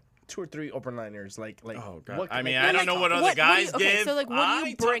like 2 or 3 open-liners. Like. Oh God. What, I mean, like, I don't know what other guys give. Okay, so like, what do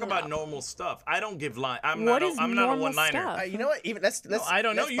you I bring talk about up? normal stuff. I don't give line. I'm What not. is I'm not a normal one-liner. stuff? You know what? Even let's. I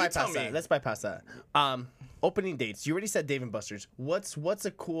don't know. Let's You bypass tell me. that. Let's bypass that. Opening dates. You already said Dave and Buster's. What's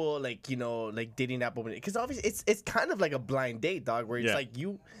a cool like dating app opening? Because obviously it's kind of like a blind date, dog. Where it's like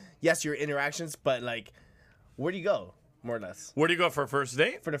yes, your interactions, but like, where do you go? More or less. Where do you go for a first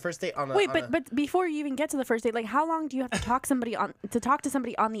date? For the first date on a... Wait, but before you even get to the first date, like how long do you have to talk to somebody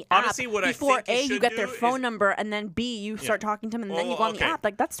on the app Honestly, what I before think you you get should their do phone is- number and then B you start talking to them and then you Well, go on the okay. app?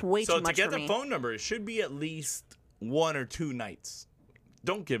 Like that's way So too much to get for the me. phone number, it should be at least 1 or 2 nights.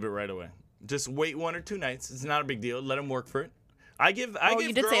 Don't give it right away. Just wait 1 or 2 nights. It's not a big deal. Let them work for it. I give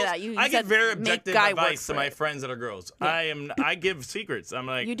you did say girls, that. You I said give very make objective guy work advice to for my it. friends that are girls. I give secrets. I'm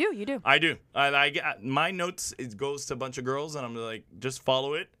like You do. I do. I get my notes. It goes to a bunch of girls, and I'm like, just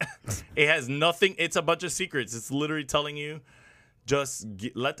follow it. It has nothing. It's a bunch of secrets. It's literally telling you, just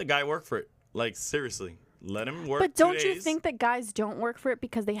let the guy work for it. Like seriously, let him work. But 2 don't you days. think that guys don't work for it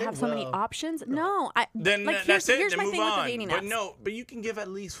because they have so many will. options? No, Then like that's it. here's Then my move thing with on. the dating But apps. no, but you can give at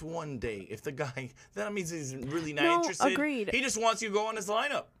least 1 day. If the guy, that means he's really not No, interested. agreed. He just wants you to go on his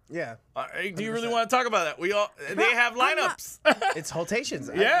lineup. Yeah. Do you really want to talk about that? They have I'm not- lineups. It's hotations.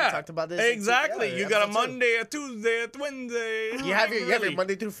 Yeah, We talked about this. exactly. Yeah, You got a episode 2. Monday, a Tuesday, a Wednesday. You have your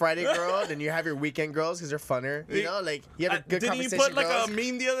Monday through Friday girl, then you have your weekend girls because they're funner. You know, like you have a good Didn't you conversation. put like girls. a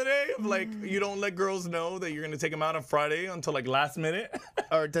meme the other day of like you don't let girls know that you're gonna take them out on Friday until like last minute?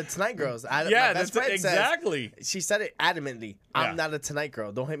 Or the tonight girls. Yeah, my that's best friend says- exactly. she said it adamantly. Yeah. I'm not a tonight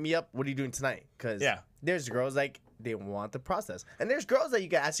girl. Don't hit me up. What are you doing tonight? Because there's girls like they want the process, and there's girls that you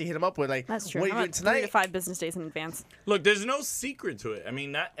can actually hit them up with. Like, That's true. what are you I'm doing at 3 tonight? to 5 business days in advance. Look, there's no secret to it. I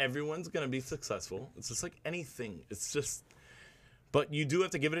mean, not everyone's gonna be successful. It's just like anything. It's just, but you do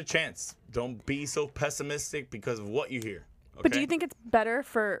have to give it a chance. Don't be so pessimistic because of what you hear. But do okay? you think it's better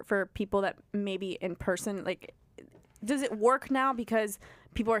for people that maybe in person, like, does it work now because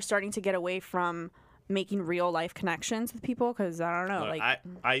people are starting to get away from making real life connections with people? Because I don't know, Look, like.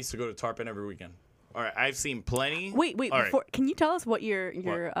 I used to go to Tarpon every weekend. All right, I've seen plenty. Wait. All right. Before, can you tell us what your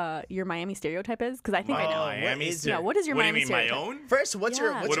Miami stereotype is? Because I think I know. Miami. is Yeah, what is your What do you Miami mean, my stereotype? own? First, what's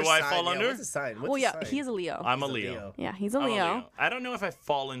your Yeah. what's What your do I sign? fall Yeah, under? What's the sign? What's Well, the yeah, sign? he's a Leo. I'm a He's a Leo. Leo. Yeah, he's a I'm a Leo. I don't know if I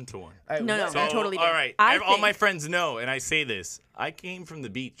fall into one. All right, No, no, what- you totally all did. right. I All my think- friends know, and I say this. I came from the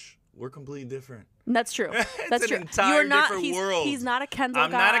beach. We're completely different. That's true. That's an true. entire You're not. different world. He's not a Kendall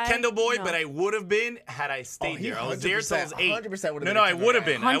I'm guy. not a Kendall boy, No. but I would have been had I stayed he there. I was there till I was 100%, 8. 100% would've No, been no, a I Kendall would have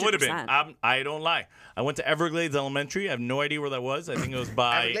guy. been. I would have been. 100%. I don't lie. I went to Everglades Elementary. I have no idea where that was. I think it was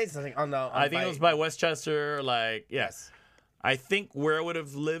by. Everglades, I think on the. On I think it was by Westchester. Like yes. Yes. I think where I would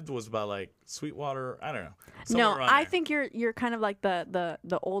have lived was by like Sweetwater. I don't know. Somewhere No, around I there. think you're kind of like the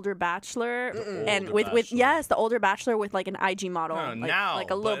older bachelor, and older with bachelor. yes, the older bachelor with like an IG model, No, like, now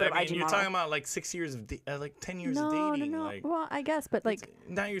like a little but, bit of I mean, IG you're model. talking about like 6 years of like 10 years no, of dating. no. Like Well, I guess, but like,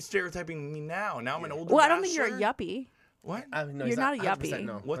 now you're stereotyping me now. Now I'm an older. well, I don't think you're a bachelor? yuppie. What? No, You're he's not a 100% yuppie.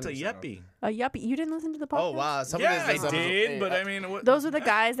 No. What's a 100% no. yuppie? A yuppie. You didn't listen to the podcast? Oh wow! Some Yeah, of I this is- did, but I mean, what, Those are the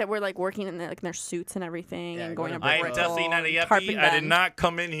guys that were like working in their suits and everything Yeah, and going to going to I Brickell am definitely not a and yuppie. Tarpon I did Bend. not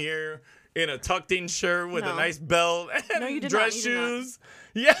come in here in a tucked-in shirt with a No. nice belt and No, you did dress not. You did not. shoes.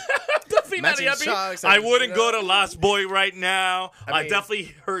 Yeah, definitely not a Matching yuppie. socks I and, wouldn't you go know. to Lost Boy right now. I mean-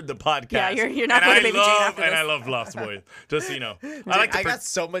 definitely heard the podcast. Yeah, you're not and going I to Baby Jane love, after and this. I love Lost Boy. Just so you know, I like to. I got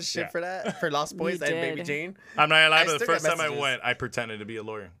so much shit Yeah. for that for Lost Boys You and Baby did. Jane. I'm not gonna lie, I but the still first get time I messages. went, I pretended to be a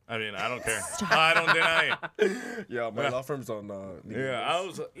lawyer. I mean, I don't care. I don't deny it. Yeah, my law firm's on. Yeah, I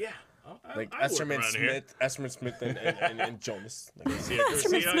was. Yeah. Like I work Esserman around here. Smith, and Jonas. Like,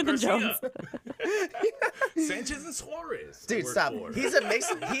 Esserman, Smith, and Jones. Sanchez and Suarez. dude, work stop. for. He's a mix.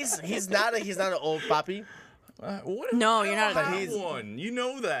 He's not an old poppy. What if No, I you're don't not. have He's- one. You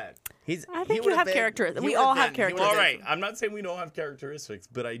know that. I think you have characteristics. We all have characteristics. All right, I'm not saying we don't have characteristics,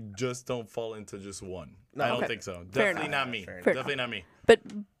 but I just don't fall into just one. I don't okay. think so. Fair Definitely enough. not me. Fair enough. Definitely not me.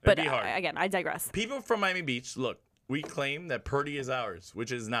 But be hard. again, I digress. People from Miami Beach, look, we claim that Purdy is ours,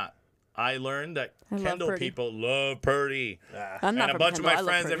 which is not. I learned that I love Kendall Purdy. people love Purdy. I'm not And a from bunch of Kendall. I my love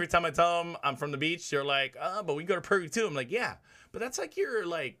friends, Purdy. every time I tell them I'm from the beach, they're like, but we go to Purdy too. I'm like, yeah. But that's like your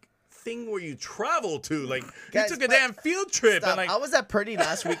like thing where you travel to. Like Guys, you took a but- damn field trip Stop. and like I was at Purdy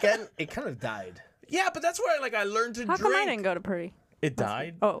last weekend. It kind of died. yeah, but that's where I learned to How come drink. I didn't go to Purdy? It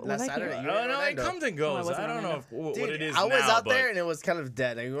died. Oh, Last was I Saturday, here? you were in no, it Orlando. comes and Oh, I goes. wasn't I in don't know Orlando. what Dude, it is I was now, out there but- and it was kind of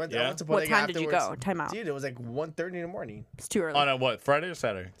dead. I went Yeah? to What Bodega time did you afterwards. go? Time out. Dude, it was like 1:30 in the morning. It's too early. on a what? Friday or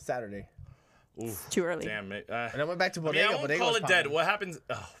Saturday? Saturday. It's too early. Damn it. And I went back to I Bodega. won't Bodega call was it dead. popping. What happens?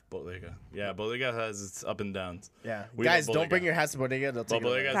 Oh, Bodega. Yeah, Bodega has its up and downs. Yeah. We Guys, love don't bring Bodega. your hats to Bodega. They'll take it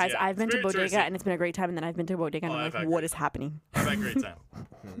Bodega's- away. Guys, yeah, I've been it's to very Bodega touristy. and it's been a great time, and then I've been to Bodega and Oh, I'm I've like, had what great is happening? I've had a great time.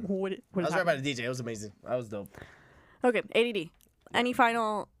 what I is was right happening? by the DJ. It was amazing. That was dope. Okay, ADD. Any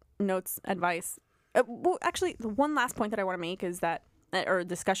final notes, advice? Well, actually, the one last point that I want to make is that, or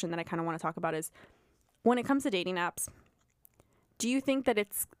discussion that I kind of want to talk about is, when it comes to dating apps, do you think that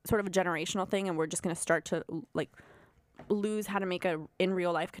it's sort of a generational thing and we're just going to start to like lose how to make a in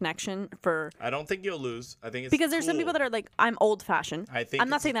real life connection for I don't think you'll lose. I think it's because there's some people that are like, I'm old fashioned. I think I'm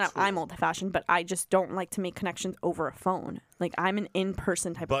not it's saying a that I'm tool. old fashioned, but I just don't like to make connections over a phone. Like I'm an in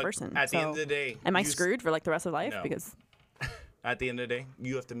person type But of person. at the end So of the day, am I you s- screwed for like the rest of life? No. Because At the end of the day,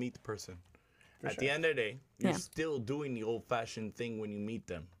 you have to meet the person. At the end of the day, you're Yeah. still doing the old-fashioned thing when you meet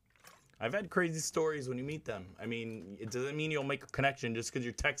them. I've had crazy stories when you meet them. I mean, it doesn't mean you'll make a connection just because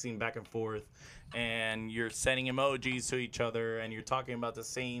you're texting back and forth and you're sending emojis to each other and you're talking about the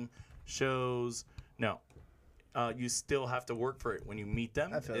same shows. No, you still have to work for it when you meet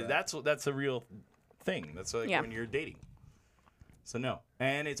them. I feel that. That's a real thing. That's like Yeah. when you're dating. So no,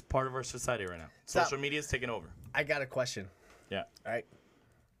 and it's part of our society right now. Stop. Social media is taking over. I got a question. Yeah, All right.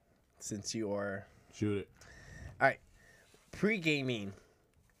 Since you are. shoot it. All right. Pre-gaming.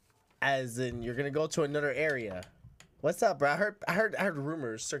 As in, you're going to go to another area. What's up, bro? I heard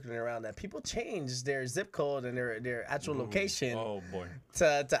rumors circulating around that people change their zip code and their actual location Oh boy.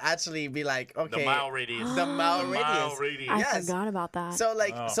 to actually be like, okay, The mile radius. the mile The radius. mile radius. I Yes. forgot about that. So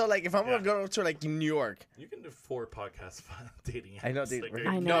like, Oh. if I'm Yeah. gonna go to like New York, You can do 4 podcasts about dating. I know, apps. dude. Like, we're-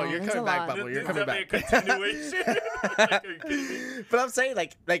 I No, know, you're there's coming a back, lot. Bubble. You're Does coming that back. be a continuation? Like, are you kidding me? But I'm saying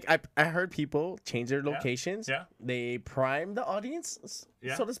like I heard people change their locations. Yeah. They prime the audience,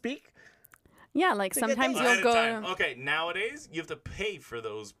 Yeah. so to speak. yeah, like get sometimes that you'll Ahead of go. time. Okay, nowadays you have to pay for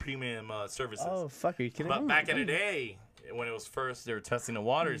those premium services. Oh fuck, are you kidding But me? back in the day, when it was first, they were testing the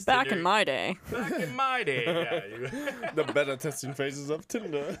waters. Back in Tinder- my day. Back in my day, yeah. The beta testing phases of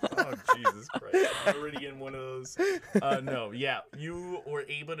Tinder. Oh, Jesus Christ. I'm already in one of those. No, yeah, you were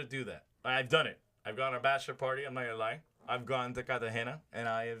able to do that. I've done it. I've gone to a bachelor party, I'm not going to lie. I've gone to Cartagena, and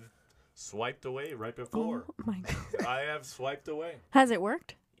I have swiped away right before. Oh my god. I have swiped away. Has it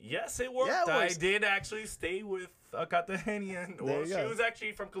worked? Yes, it worked. Yeah, it I works. did actually stay with a Cartagenian. There Well, you she go. was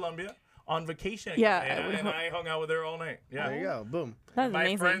actually from Colombia on vacation. Yeah, And I hung out with her all night. Yeah. There you go. Boom. That's My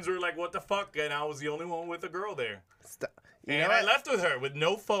amazing. friends were like, what the fuck? And I was the only one with a girl there. You And know I what? left with her with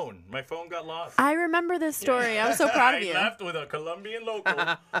no phone. My phone got lost. I remember this story. I'm so proud of you. I left with a Colombian local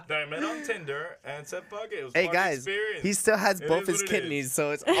that I met on Tinder and said, fuck it. It was Hey part of the guys, experience. he still has It both is his what it is. kidneys,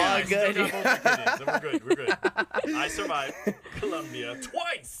 so it's Yeah, all I still good. got both my kidneys, so we're good. We're good. I survived Colombia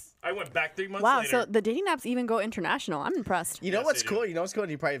twice. I went back 3 months Wow, later. so the dating apps even go international. I'm impressed. You know Yes, what's they do. cool? You know what's cool?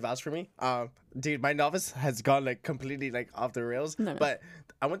 And you probably vouch for me. Dude, my novice has gone like completely like off the rails. No. But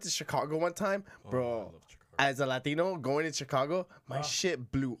I went to Chicago one time, bro. Oh, love Chicago. As a Latino going to Chicago, my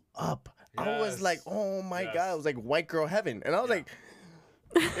shit blew up. I was Yes. like, oh my Yes. god, it was like white girl heaven, and I was like,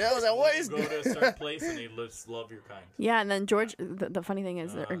 yeah, I was like, what You is go to a certain place and they just love your kind. Yeah, and then George, the funny thing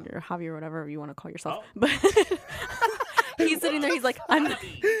is, or Javi or whatever you want to call yourself, Oh. but he's sitting there. He's like,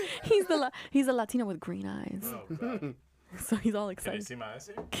 he's a Latino with green eyes, Oh, God. so he's all Can you excited. see my eyes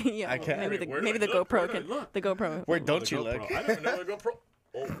here? Yeah, I can't. maybe Wait, the where maybe do the I look? GoPro Where do I can look? the GoPro. Where don't The you GoPro. look? I don't even know where the GoPro.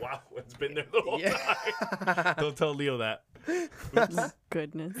 Oh wow, it's been there the whole Yeah. time. Don't tell Leo that.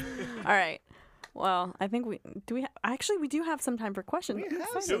 Goodness. All right. Well, I think we actually we do have some time for questions. I'm have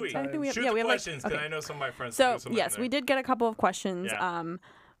excited. some Do we? I think we have, Shoot yeah, the we have like questions, because okay. I know some of my friends. So threw some in yes, there. we did get a couple of questions. Yeah.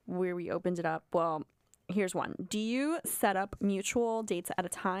 Where we opened it up. Well, here's one. Do you set up mutual dates at a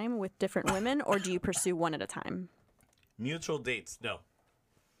time with different women, or do you pursue one at a time? Mutual dates, no.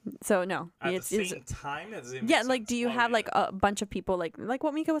 So no, At it's the same time, that doesn't yeah. make Like, sense. do you Oh, have yeah. like a bunch of people, like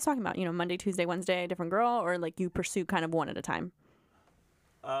what Mika was talking about? You know, Monday, Tuesday, Wednesday, different girl, or like you pursue kind of one at a time?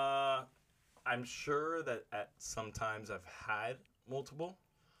 I'm sure that at sometimes I've had multiple,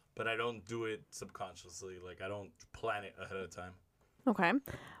 but I don't do it subconsciously. Like I don't plan it ahead of time. Okay.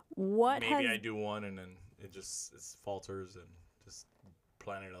 What Maybe has? I do one and then it falters and just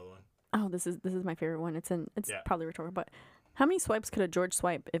plan another one. Oh, this is my favorite one. It's Yeah. probably rhetorical, but how many swipes could a George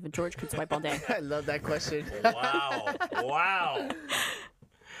swipe if a George could swipe all day? I love that question. Wow. Wow.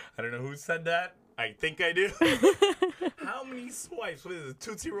 I don't know who said that. I think I do. How many swipes? What is it, a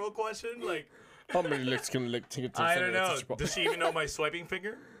Tootsie Roll question? Like, How many licks can a lick take I don't know. Does she even know my swiping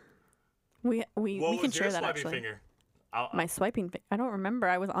finger? We What can was share your that swiping actually. finger? My swiping. I don't remember.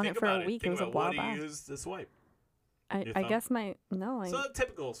 I was on Think it for about a week. It Think was a about while what do back. you use to swipe? I thumb? guess my no. So a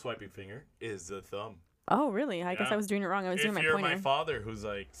typical swiping finger is the thumb. Oh, really? I guess Yeah. I was doing it wrong. I was doing If my you're pointer. my father, who's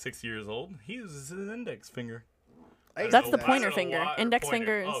like 6 years old, he uses his index finger. I That's know the that. pointer I don't know finger. why- or Index pointer.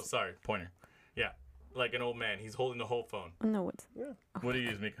 finger is. Oh, sorry, pointer. Yeah, like an old man. He's holding the whole phone. No, it's. What do you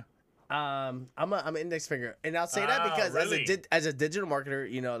use, Mika? I'm an index finger, and I'll say that Ah, because really? as a digital marketer,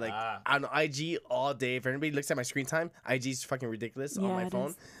 you know, like Ah. on IG all day. If anybody looks at my screen time, IG's fucking ridiculous on Yeah, my it phone.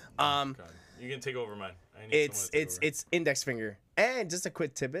 is. God, you can take over mine. I need It's someone to take over. it's index finger. And just a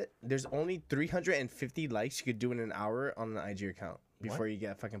quick tidbit: there's only 350 likes you could do in an hour on an IG account before you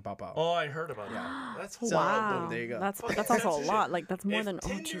get fucking pop out. Oh, I heard about that. That's So, Wow. boom, there you go. That's Fuck, also a that's lot. shit. Like that's more If than. Oh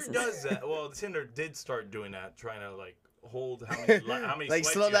Tinder Jesus. does that, well, Tinder did start doing that, trying to like hold how many Like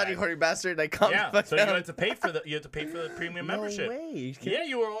swipes slow you down, you had. horny bastard. Like come Yeah, fuck so you down. had to pay for the premium No membership. way. Yeah,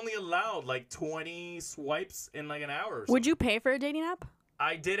 you were only allowed like 20 swipes in like an hour. Or Would you pay for a dating app?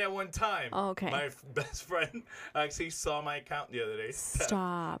 I did at one time. Oh, okay. My best friend actually saw my account the other day.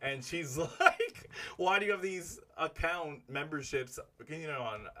 Stop. And she's like, "Why do you have these account memberships? You know,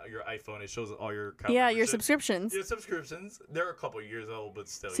 on your iPhone, it shows all your account Yeah, your memberships. subscriptions. Your subscriptions. They're a couple years old, but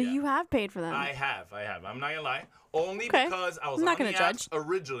still. So yeah. you have paid for them. I have. I'm not gonna lie. Only Okay. because I was I'm not on the gonna apps judge.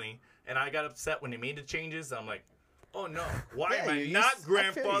 originally, and I got upset when they made the changes. I'm like, oh no, why Yeah, am I you not used-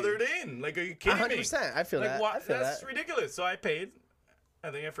 I feel you. grandfathered in? Like, are you kidding me? 100%. I feel Like, that. what? I feel That's that. ridiculous. So I paid. I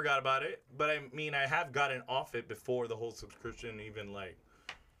think I forgot about it, but I mean, I have gotten off it before the whole subscription even like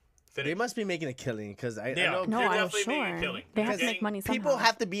They finished. must be making a killing because I Yeah. know No, You're I'm definitely making a sure. killing. They have to Because make money somehow. people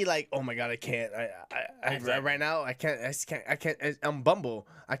have to be like, oh my god, I can't. Exactly. Right now, I can't. I can't. I'm Bumble.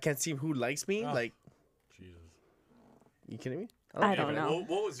 I can't see who likes me. Oh. Like, Jesus. you kidding me? I don't Anyway, know.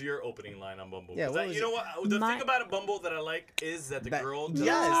 What was your opening line on Bumble? Yeah, 'Cause what I- was you know it? what? The My- thing about a Bumble that I like is that the That- girl doesn't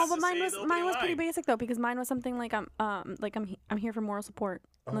Yes. have No, to but say the mine opening was pretty line. basic though because mine was something like I'm here for moral support.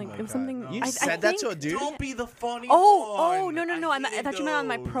 Like my it was God. something. You I said that think, to a dude? Don't be the funny Oh, one. no, I hated thought you meant on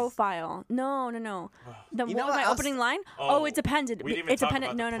my those. profile. No. The You what know was what my else- opening line? Oh, Oh, it depended. we didn't even It talk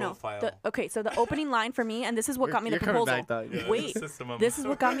depended. about the No. profile. Okay, so the opening line for me, and this is what got me the You're coming proposal. back, dog. Yeah, Wait, the system of- this is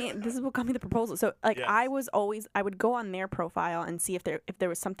what got me. This is what got me the proposal. So like Yes. I would go on their profile and see if there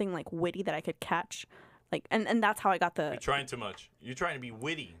was something like witty that I could catch, like and that's how I got the. You're trying too much. You're trying to be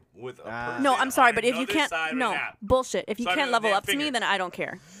witty with a Ah. person No, I'm sorry, on but if you another can't, side of no an app. bullshit. If you Side of can't the level damn up to me, finger. then I don't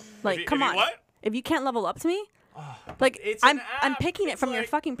care. Like, you- come if you on. what? If you can't level up to me, like It's I'm an app. picking it It's from your like-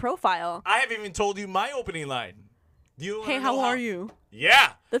 fucking profile. I haven't even told you my opening line. Do you Hey, wanna how know are you?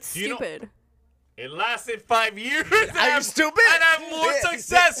 Yeah. That's Do you know- stupid. It lasted 5 years. Are you stupid? And I have more Yeah.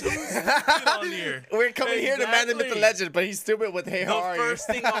 success. Who's stupid on here? We're coming here to man the myth, the Exactly. legend, but he's stupid with hey, how The are first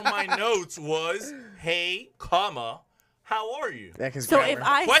you? thing on my notes was, hey, comma, how are you? Yeah, 'cause So grammar. if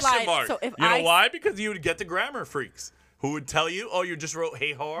I Question slide, mark. so if you know I why? Because you would get the grammar freaks who would tell you, oh, you just wrote,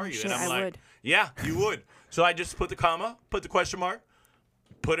 hey, how are you? shit, and I'm I like, would. yeah, you would. So I just put the comma, put the question mark,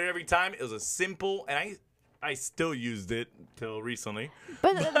 put it every time. It was a simple, and I still used it till recently.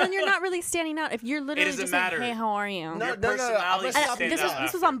 But then you're not really standing out. If you're literally doesn't just matter. like, hey, how are you? No, Your no, no, I'm personality gonna And stop you stands now. out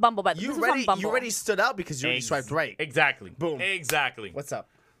this was after. on Bumble, but this You was already, on Bumble. you already stood out because you already swiped right. Exactly. Boom. Exactly. What's up?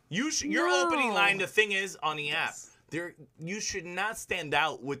 Your No. opening line, the thing is, on the app, you should not stand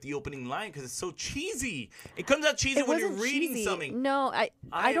out with the opening line because it's so cheesy. It comes out cheesy It when you're wasn't reading cheesy. something. No, I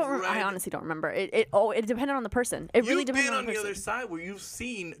I've don't. I read- honestly don't remember. It depended on the person. It really You've depended been on on the the person. other side where you've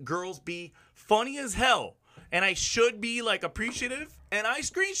seen girls be funny as hell. And I should be like appreciative. And I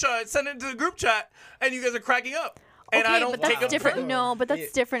screenshot it, send it to the group chat, and you guys are cracking up. And Okay, I don't but take that's them different. for- No, but that's Yeah.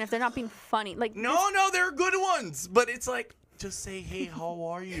 different if they're not being funny. Like No, there are good ones. But it's like, just say, hey, how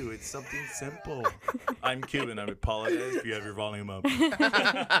are you? It's something simple. I'm Cuban. I apologize if you have your volume up. Should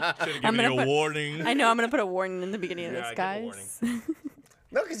have given gonna you a put- warning. I know I'm gonna put a warning in the beginning of Yeah, this, I give a guys.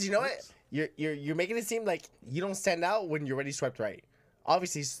 No, because you know what? You're making it seem like you don't stand out when you already swiped right.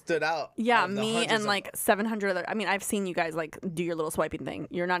 Obviously, you stood out. Yeah, out of the me hundreds and of- like 700 other. I mean, I've seen you guys like do your little swiping thing.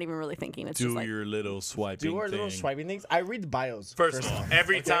 You're not even really thinking. It's just Do like your little swiping do our little thing. swiping things. I read the bios. First of all,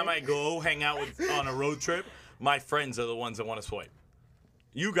 every okay? time I go hang out on a road trip, my friends are the ones that want to swipe.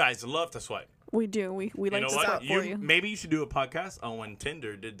 You guys love to swipe. we do. We You like know to what? swipe for you. Maybe you should do a podcast on when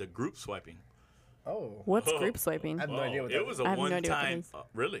Tinder did the group swiping. Oh, What's Oh. group swiping? I have no idea what it that was is. a I have no idea what that one-time. is.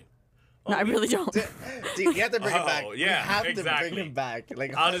 Really? No, I really don't. Dude, you have to bring it back. Oh, You yeah, have to exactly. bring him back.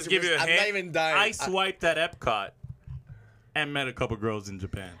 Like, I'll just give you a 100%. hint. I'm not even dying. I swiped at Epcot and met a couple girls in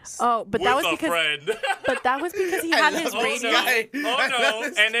Japan. Oh, but that With was a because. friend. But that was because he had his love this radio. guy. Oh I no! love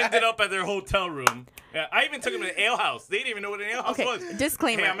this And guy. ended up at their hotel room. Yeah, I even took them to the ale house. They didn't even know what an ale house Okay, was.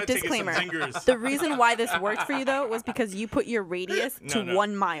 disclaimer. Hey, I'm gonna take you some Disclaimer. zingers. The reason why this worked for you though was because you put your radius to No.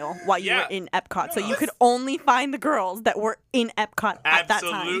 1 mile while you Yeah. were in Epcot, so you could only find the girls that were in Epcot at that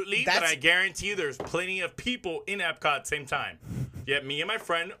time. Absolutely, but That's- I guarantee you there's plenty of people in Epcot same time. Yet me and my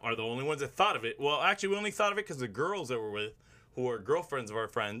friend are the only ones that thought of it. Well, actually, we only thought of it because the girls that we're with, who are girlfriends of our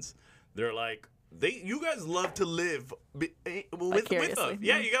friends, they're like, you guys love to live with us.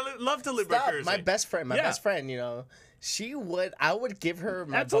 Yeah, you gotta love to live vicariously. My best friend, you know, I would give her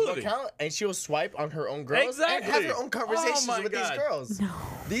my Bumble account, and she will swipe on her own girls and have her own conversations with these girls. No.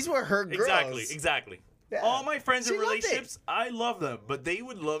 These were her girls. Exactly. Yeah. All my friends in relationships, I love them, but they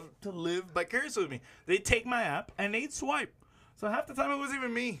would love to live vicariously with me. They'd take my app and they'd swipe. So half the time it wasn't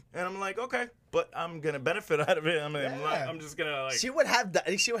even me, and I'm like, okay, but I'm gonna benefit out of it. I'm just gonna like. She would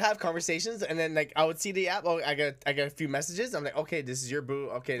have conversations, and then like I would see the app. Oh, I got a few messages. I'm like, okay, this is your boo.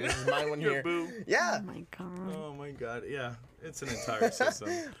 Okay, this is mine one your here. Boo. Yeah. Oh my god. Yeah, it's an entire system.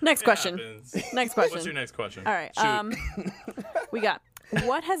 Next question. Next question. What's your next question? All right. We got.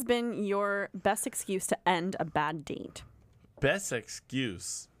 What has been your best excuse to end a bad date? Best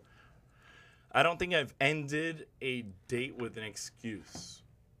excuse. I don't think I've ended a date with an excuse.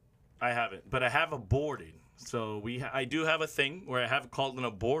 I haven't, but I have aborted. So I do have a thing where I have called an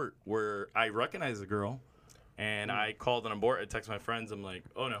abort where I recognize a girl, and I called an abort. I text my friends. I'm like,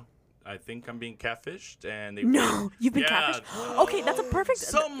 oh no, I think I'm being catfished, and they you've been catfished. Okay, that's a perfect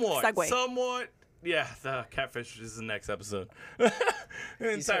segue. Somewhat. Yeah, the catfish is the next episode.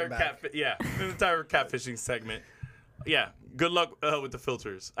 entire catfishing segment. Yeah, good luck with the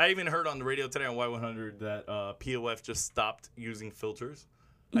filters. I even heard on the radio today on Y100 that POF just stopped using filters.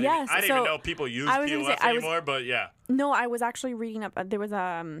 I didn't even know people use POF anymore, but yeah. No, I was actually reading up. There was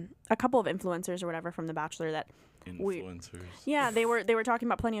a couple of influencers or whatever from The Bachelor that. Influencers. They were talking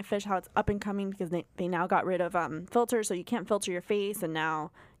about Plenty of Fish, how it's up and coming because they now got rid of filters, so you can't filter your face, and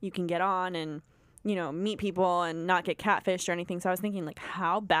now you can get on and meet people and not get catfished or anything. So I was thinking, like,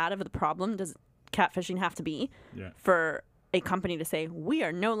 how bad of a problem does catfishing have to be for a company to say, we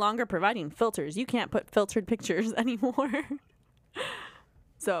are no longer providing filters. You can't put filtered pictures anymore.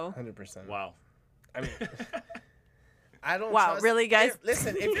 So 100%. Wow. I mean, I don't. Wow, really, guys?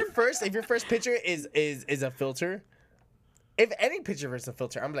 Listen, if your first picture is a filter, if any picture is a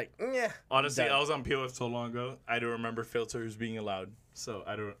filter, I'm like, yeah. Honestly, I was on POF so long ago, I don't remember filters being allowed. So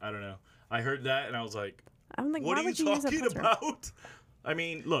I don't know. I heard that and I was like, I'm like, what are you talking about? I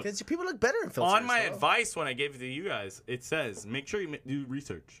mean, look. Because people look better in filters. On my advice when I gave it to you guys, it says, make sure you do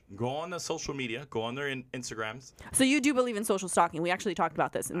research. Go on the social media. Go on their Instagrams. So you do believe in social stalking. We actually talked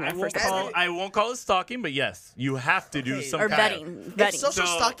about this in the first episode. I won't call it stalking, but yes, you have to do some vetting. If social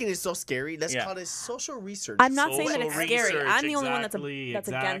stalking is so scary, let's call it social research. I'm not saying that it's scary. I'm the only one that's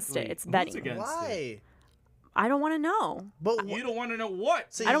against it. It's vetting. Why? I don't want to know. But you don't want to know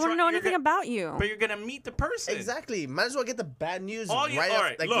what? So I don't want to know anything about you. But you're going to meet the person. Exactly. Might as well get the bad news all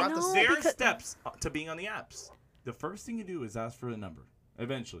right. Look, there are steps to being on the apps. The first thing you do is ask for a number,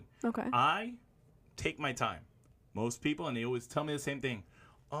 eventually. Okay. I take my time. Most people, and they always tell me the same thing.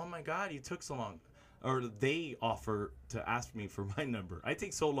 Oh, my God, you took so long. Or they offer to ask me for my number. I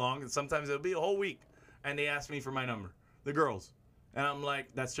take so long, and sometimes it'll be a whole week, and they ask me for my number. The girls. And I'm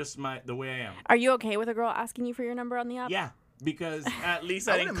like, that's just the way I am. Are you okay with a girl asking you for your number on the app? Yeah, because at least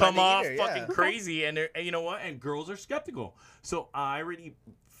I didn't come off fucking crazy. And you know what? And girls are skeptical. So I already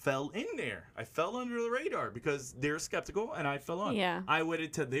fell in there. I fell under the radar because they're skeptical, and I fell on. Yeah. I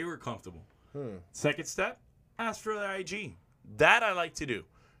waited till they were comfortable. Second step, ask for their IG. That I like to do.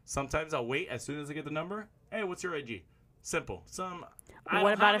 Sometimes I'll wait as soon as I get the number. Hey, what's your IG? Simple.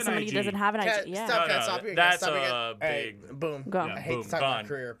 What about if somebody doesn't have an IG? Yeah. Stop. That's a big boom. Go. I hate to talk about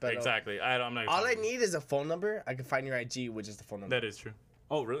career, but exactly. I'm not. All I need is a phone number. I can find your IG, which is the phone number. That is true.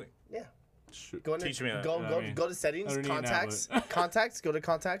 Oh, really? Yeah. Shoot. Teach me that. Go to settings, contacts, Go to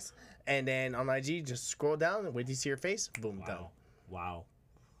contacts, and then on IG, just scroll down and wait to see your face. Boom, done. Wow.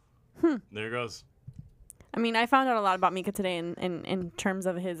 There it goes. I mean, I found out a lot about Mika today in terms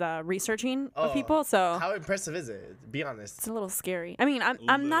of his researching of people. So how impressive is it? Be honest. It's a little scary. I mean,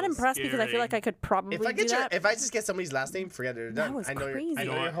 I'm not impressed because I feel like I could probably do that. If I just get somebody's last name, forget it. That was crazy. I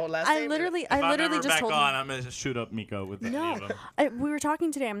know your whole last name. I literally just told him. I'm gonna shoot up Mika with that. No, we were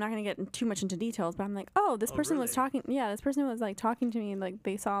talking today. I'm not gonna get too much into details, but I'm like, this person was talking. Yeah, this person was like talking to me. Like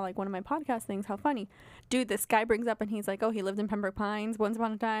they saw like one of my podcast things. How funny, dude! This guy brings up and he's like, he lived in Pembroke Pines once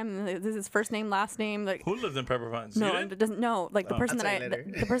upon a time. And this is his first name, last name. Like who lived in Pembroke Pines? No, it doesn't. No, like the person that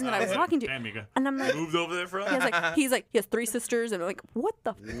I was talking to, and I'm like, moved over there for. He's like, he has 3 sisters, and I'm like, what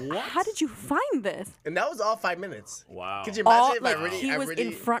the? How did you find this? And that was all 5 minutes. Wow. Could you imagine if he was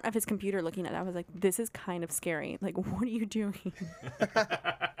in front of his computer looking at that? I was like, this is kind of scary. Like, what are you doing?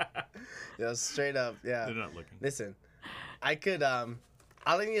 Yeah, straight up. Yeah. They're not looking. Listen, I could all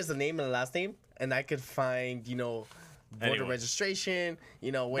I need is the name and the last name, and I could find voter registration.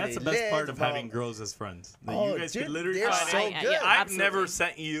 You know, where that's they the best live, part of having girls as friends. That you guys dude, could literally they're find so out. good. I've absolutely. never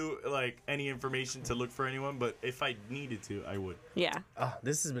sent you like any information to look for anyone, but if I needed to, I would. Yeah. Oh,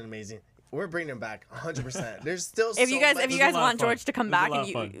 this has been amazing. We're bringing them back 100%. There's still If you guys much. want George to come This is a back lot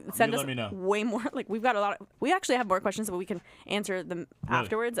and of fun. send You us let me know. way more, like we've got a lot. We actually have more questions, but we can answer them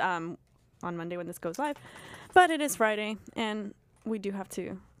afterwards. On Monday when this goes live. But it is Friday, and we do have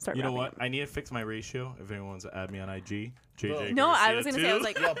to start. You know wrapping what? up. I need to fix my ratio. If anyone wants to add me on IG, JJ No, I Garcia was gonna 2. say I was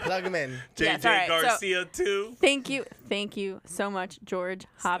like, Yo, plug them in. JJ Yes, all right, so- Garcia 2. thank you so much, George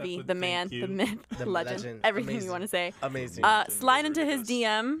Hobby, Stefan, the man, thank the you. myth, The legend, legend. everything Amazing. you want to say. Amazing. Slide into his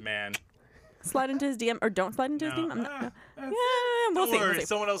DM. Man. Slide into his DM, or don't slide into his DM. I'm not, no. Yeah, we'll Don't see. We'll worry, see.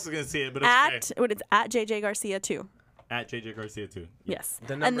 someone else is gonna see it, but it's At okay. what it's at JJ Garcia 2. At JJ Garcia 2. Yes.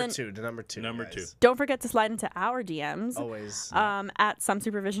 The And number then two. The number two. Number guys. 2. don't forget to slide into our DMs. Always. At some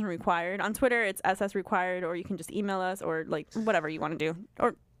supervision required. On Twitter, it's SS required, or you can just email us, or like whatever you want to do.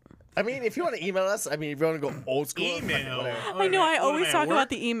 Or I mean, if you want to email us, I mean, if you want to go old school, Email. whatever. I know I always talk work. about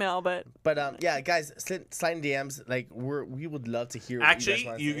the email, but But yeah, guys, slide in DMs. Like we would love to hear. What Actually, you, guys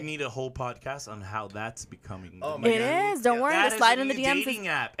wanna you say. need a whole podcast on how that's becoming. Oh the my new- it God. is. Don't worry, That the is slide a in the new DMs dating is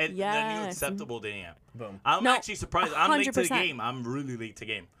app and the new Yes. acceptable dating app. Boom. I'm No, actually surprised. I'm late to the 100%. game. I'm really late to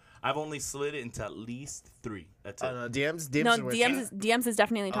game. I've only slid it into at least 3. That's it. No, DMs. DMs. no are where it's at. DMs is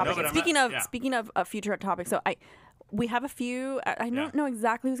definitely a topic. but And I'm speaking not- of yeah. speaking of a future topic, so we have a few. I don't know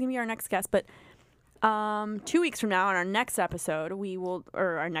exactly who's gonna be our next guest, but 2 weeks from now on our next episode,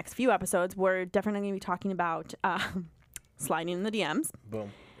 or our next few episodes, we're definitely gonna be talking about sliding in the DMs.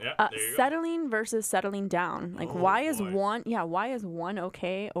 Boom. Yeah, there you go. Settling versus settling down. Like Oh, why is boy. one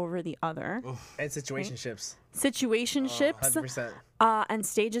okay over the other? And situationships. Situationships 100%. and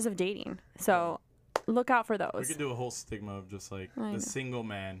stages of dating. So look out for We those. could do a whole stigma of just like I know. the single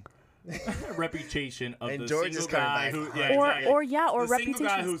man reputation of And the George single is coming guy back. who, Or- yeah, Or exactly. or the single guy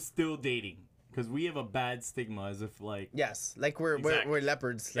reputation. who's still dating because we have a bad stigma as if like Yes, like we're Exactly. we're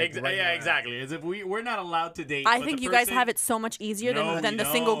leopards. Like right yeah, now. exactly. As if we're not allowed to date. I but think the you guys person- have it so much easier No, than we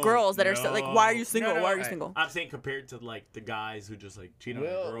the single don't. girls that are still like, why are you No. single? No, Why are you no. single? I'm saying compared to like the guys who just like cheat on the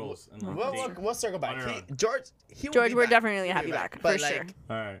girls and like, date. We'll circle back. On our own. George, he will George, be we're back. definitely He'll have be you back, But for like, sure.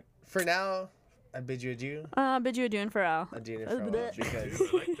 All right. for now, I bid you adieu. Bid you adieu and farewell. Adieu and farewell, because Dude,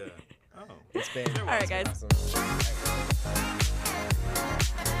 I like that. Oh. it's been All right, guys. awesome.